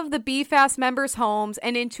grew out of the BFAS members' homes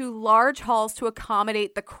and into large halls to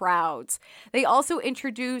accommodate the crowds. They also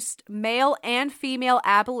introduced male and female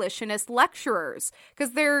abolitionist lecturers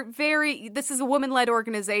because this is a woman-led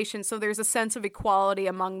organization, so there's a sense of equality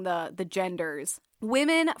among the genders.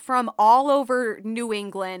 Women from all over New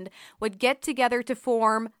England would get together to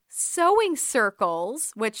form sewing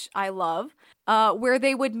circles, which I love, where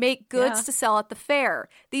they would make goods to sell at the fair.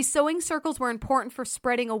 These sewing circles were important for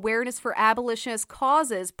spreading awareness for abolitionist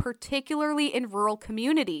causes, particularly in rural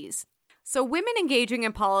communities. So women engaging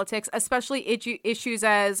in politics, especially issues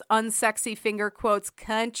as unsexy finger quotes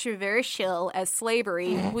controversial as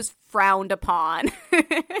slavery, was frowned upon.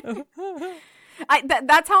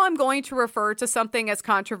 That's how I'm going to refer to something as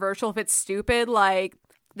controversial if it's stupid, like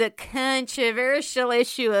the controversial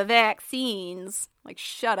issue of vaccines. Like,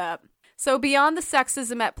 shut up. So beyond the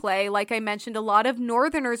sexism at play, like I mentioned, a lot of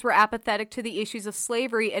Northerners were apathetic to the issues of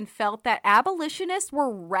slavery and felt that abolitionists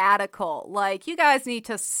were radical. Like, you guys need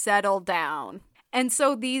to settle down. And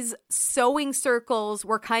so these sewing circles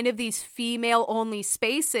were kind of these female-only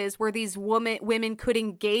spaces where these women could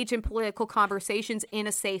engage in political conversations in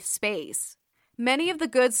a safe space. Many of the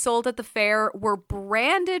goods sold at the fair were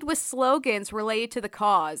branded with slogans related to the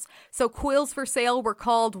cause. So quills for sale were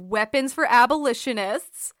called weapons for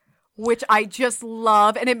abolitionists, which I just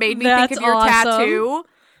love, and it made me think of your tattoo,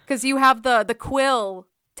 because you have the quill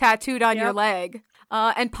tattooed on your leg.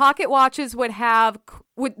 And pocket watches would have,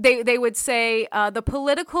 they would say, the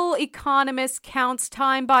political economist counts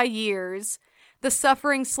time by years, the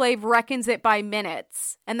suffering slave reckons it by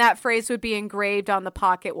minutes, and that phrase would be engraved on the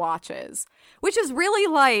pocket watches, which is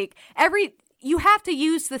really like, you have to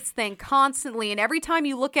use this thing constantly, and every time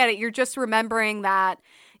you look at it, you're just remembering that,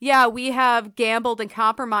 yeah, we have gambled and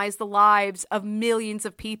compromised the lives of millions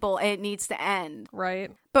of people, and it needs to end. Right.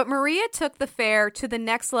 But Maria took the fair to the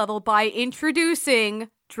next level by introducing,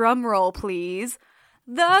 drumroll please,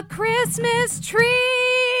 the Christmas tree!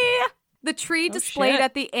 The tree displayed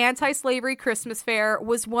at the anti-slavery Christmas fair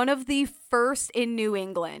was one of the first in New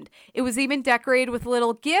England. It was even decorated with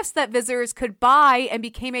little gifts that visitors could buy and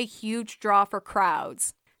became a huge draw for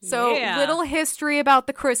crowds. So, little history about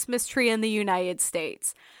the Christmas tree in the United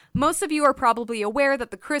States. Most of you are probably aware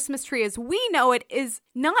that the Christmas tree as we know it is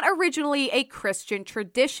not originally a Christian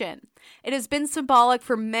tradition. It has been symbolic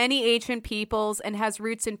for many ancient peoples and has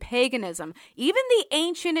roots in paganism. Even the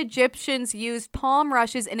ancient Egyptians used palm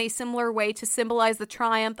rushes in a similar way to symbolize the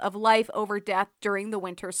triumph of life over death during the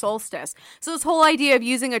winter solstice. So this whole idea of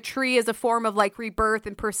using a tree as a form of like rebirth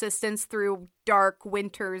and persistence through dark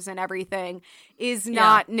winters and everything is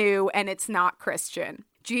not new, and it's not Christian.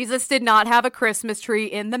 Jesus did not have a Christmas tree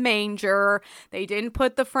in the manger. They didn't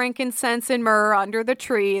put the frankincense and myrrh under the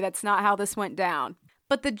tree. That's not how this went down.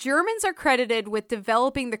 But the Germans are credited with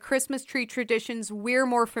developing the Christmas tree traditions we're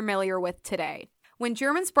more familiar with today. When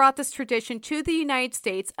Germans brought this tradition to the United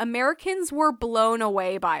States, Americans were blown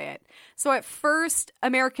away by it. So at first,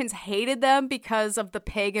 Americans hated them because of the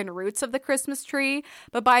pagan roots of the Christmas tree.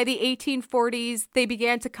 But by the 1840s, they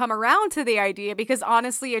began to come around to the idea because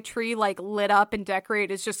honestly, a tree like lit up and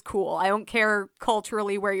decorated is just cool. I don't care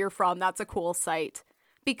culturally where you're from. That's a cool sight.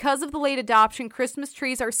 Because of the late adoption, Christmas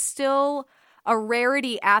trees are still a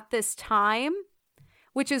rarity at this time,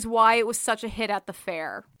 which is why it was such a hit at the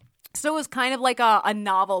fair. So it was kind of like a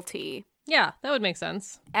novelty. Yeah, that would make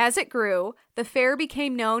sense. As it grew, the fair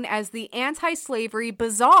became known as the Anti-Slavery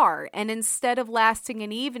Bazaar, and instead of lasting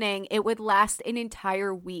an evening, it would last an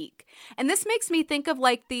entire week. And this makes me think of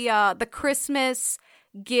like the Christmas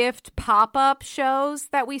gift pop-up shows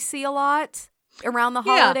that we see a lot around the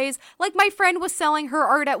holidays. Like my friend was selling her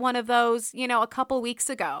art at one of those, a couple weeks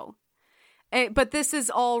ago. But this is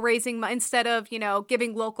all raising money. Instead of,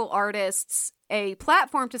 giving local artists a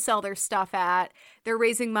platform to sell their stuff at, they're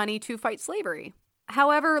raising money to fight slavery.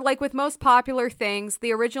 However, like with most popular things,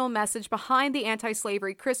 the original message behind the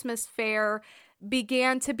anti-slavery Christmas fair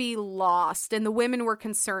began to be lost, and the women were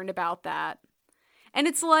concerned about that. And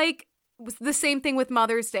it's like the same thing with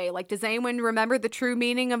Mother's Day. Like, does anyone remember the true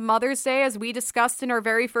meaning of Mother's Day as we discussed in our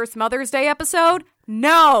very first Mother's Day episode?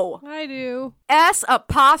 No! I do. S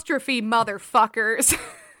apostrophe motherfuckers.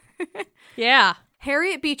 Yeah.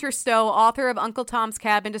 Harriet Beecher Stowe, author of Uncle Tom's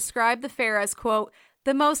Cabin, described the fair as, quote,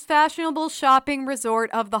 the most fashionable shopping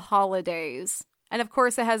resort of the holidays. And of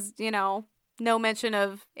course it has, no mention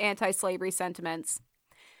of anti-slavery sentiments.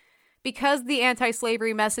 Because the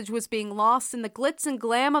anti-slavery message was being lost in the glitz and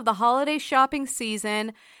glam of the holiday shopping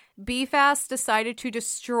season, BFAS decided to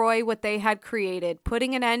destroy what they had created,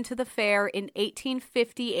 putting an end to the fair in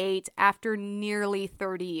 1858 after nearly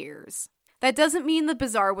 30 years. That doesn't mean the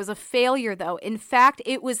bazaar was a failure, though. In fact,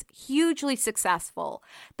 it was hugely successful.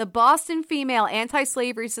 The Boston Female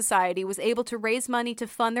Anti-Slavery Society was able to raise money to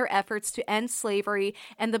fund their efforts to end slavery,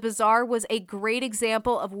 and the bazaar was a great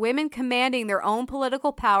example of women commanding their own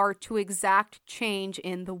political power to exact change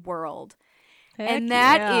in the world. And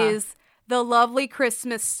that is the lovely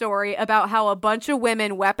Christmas story about how a bunch of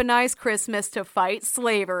women weaponized Christmas to fight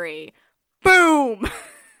slavery. Boom!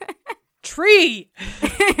 Tree!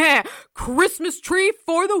 Christmas tree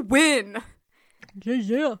for the win!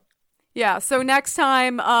 Yeah. Yeah, so next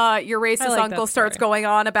time your racist uncle starts going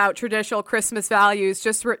on about traditional Christmas values,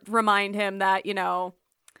 just remind him that, you know,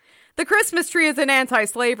 the Christmas tree is an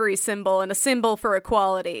anti-slavery symbol and a symbol for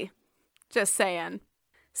equality. Just saying.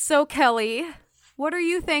 So, Kelly, what are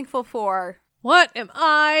you thankful for? What am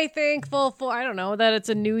I thankful for? I don't know, that it's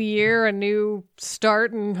a new year, a new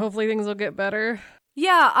start, and hopefully things will get better.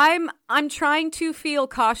 Yeah, I'm trying to feel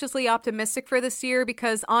cautiously optimistic for this year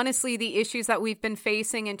because honestly, the issues that we've been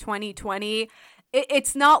facing in 2020,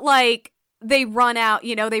 it's not like they run out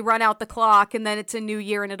the clock and then it's a new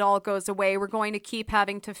year and it all goes away. We're going to keep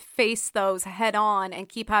having to face those head on and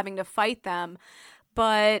keep having to fight them.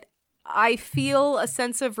 But I feel a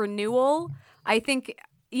sense of renewal. I think,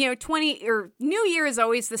 you know, New Year is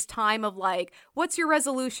always this time of like, what's your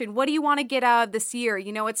resolution? What do you want to get out of this year?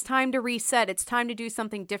 You know, it's time to reset. It's time to do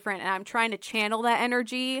something different. And I'm trying to channel that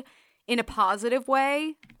energy in a positive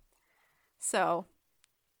way. So.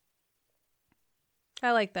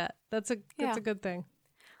 I like that. That's a good thing.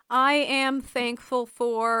 I am thankful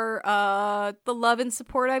for the love and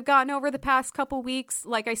support I've gotten over the past couple weeks.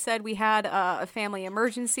 Like I said, we had a family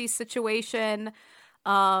emergency situation.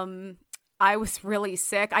 I was really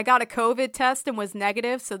sick. I got a COVID test and was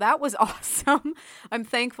negative, so that was awesome. I'm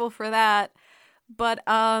thankful for that. But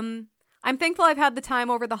I'm thankful I've had the time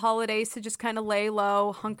over the holidays to just kind of lay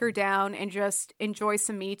low, hunker down, and just enjoy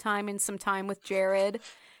some me time and some time with Jared.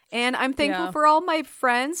 And I'm thankful for all my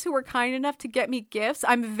friends who were kind enough to get me gifts.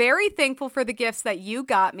 I'm very thankful for the gifts that you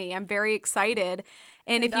got me. I'm very excited.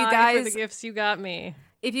 And if you guys for the gifts you got me.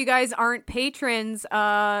 If you guys aren't patrons,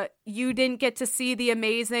 you didn't get to see the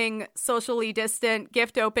amazing socially distant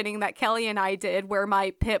gift opening that Kelly and I did, where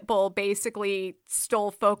my pit bull basically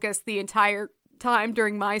stole focus the entire time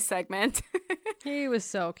during my segment. He was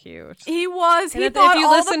so cute. He was. And he thought if you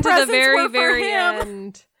all listen the to the very, were very for him.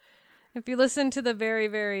 end, if you listen to the very,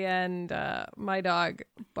 very end, my dog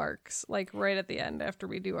barks like right at the end after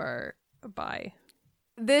we do our bye.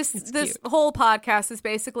 This whole podcast is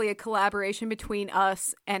basically a collaboration between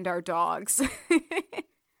us and our dogs.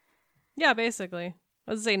 Yeah, basically.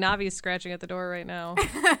 I was going to say Navi's scratching at the door right now.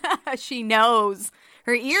 She knows.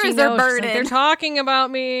 Her ears are burning. Like, they're talking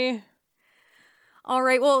about me. All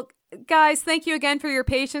right. Well, guys, thank you again for your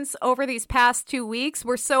patience over these past 2 weeks.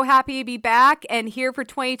 We're so happy to be back. And here for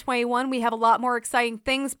 2021, we have a lot more exciting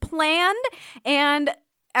things planned. And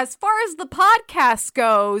as far as the podcast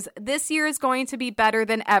goes, this year is going to be better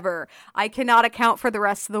than ever. I cannot account for the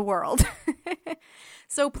rest of the world.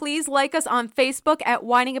 So please like us on Facebook at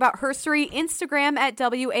Whining About Herstory, Instagram at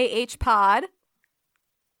WAH Pod.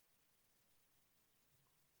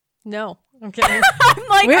 No, I'm kidding. I'm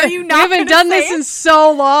like, are you not? We haven't done this in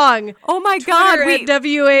so long. Oh my God. Twitter at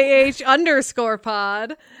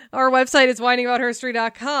WAH_pod. Our website is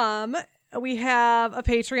whiningaboutherstory.com. We have a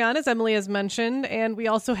Patreon, as Emily has mentioned, and we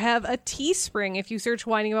also have a Teespring. If you search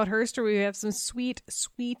Whining About Herstory, we have some sweet,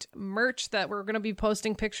 sweet merch that we're going to be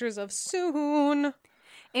posting pictures of soon.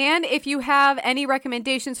 And if you have any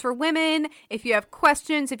recommendations for women, if you have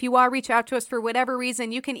questions, if you want to reach out to us for whatever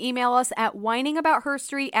reason, you can email us at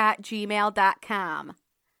whiningaboutherstory@gmail.com.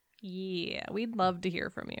 Yeah, we'd love to hear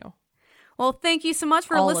from you. Well, thank you so much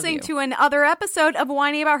for listening to another episode of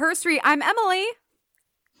Whining About Herstory. I'm Emily.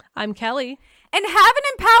 I'm Kelly. And have an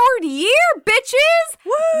empowered year, bitches!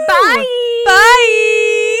 Woo! Bye!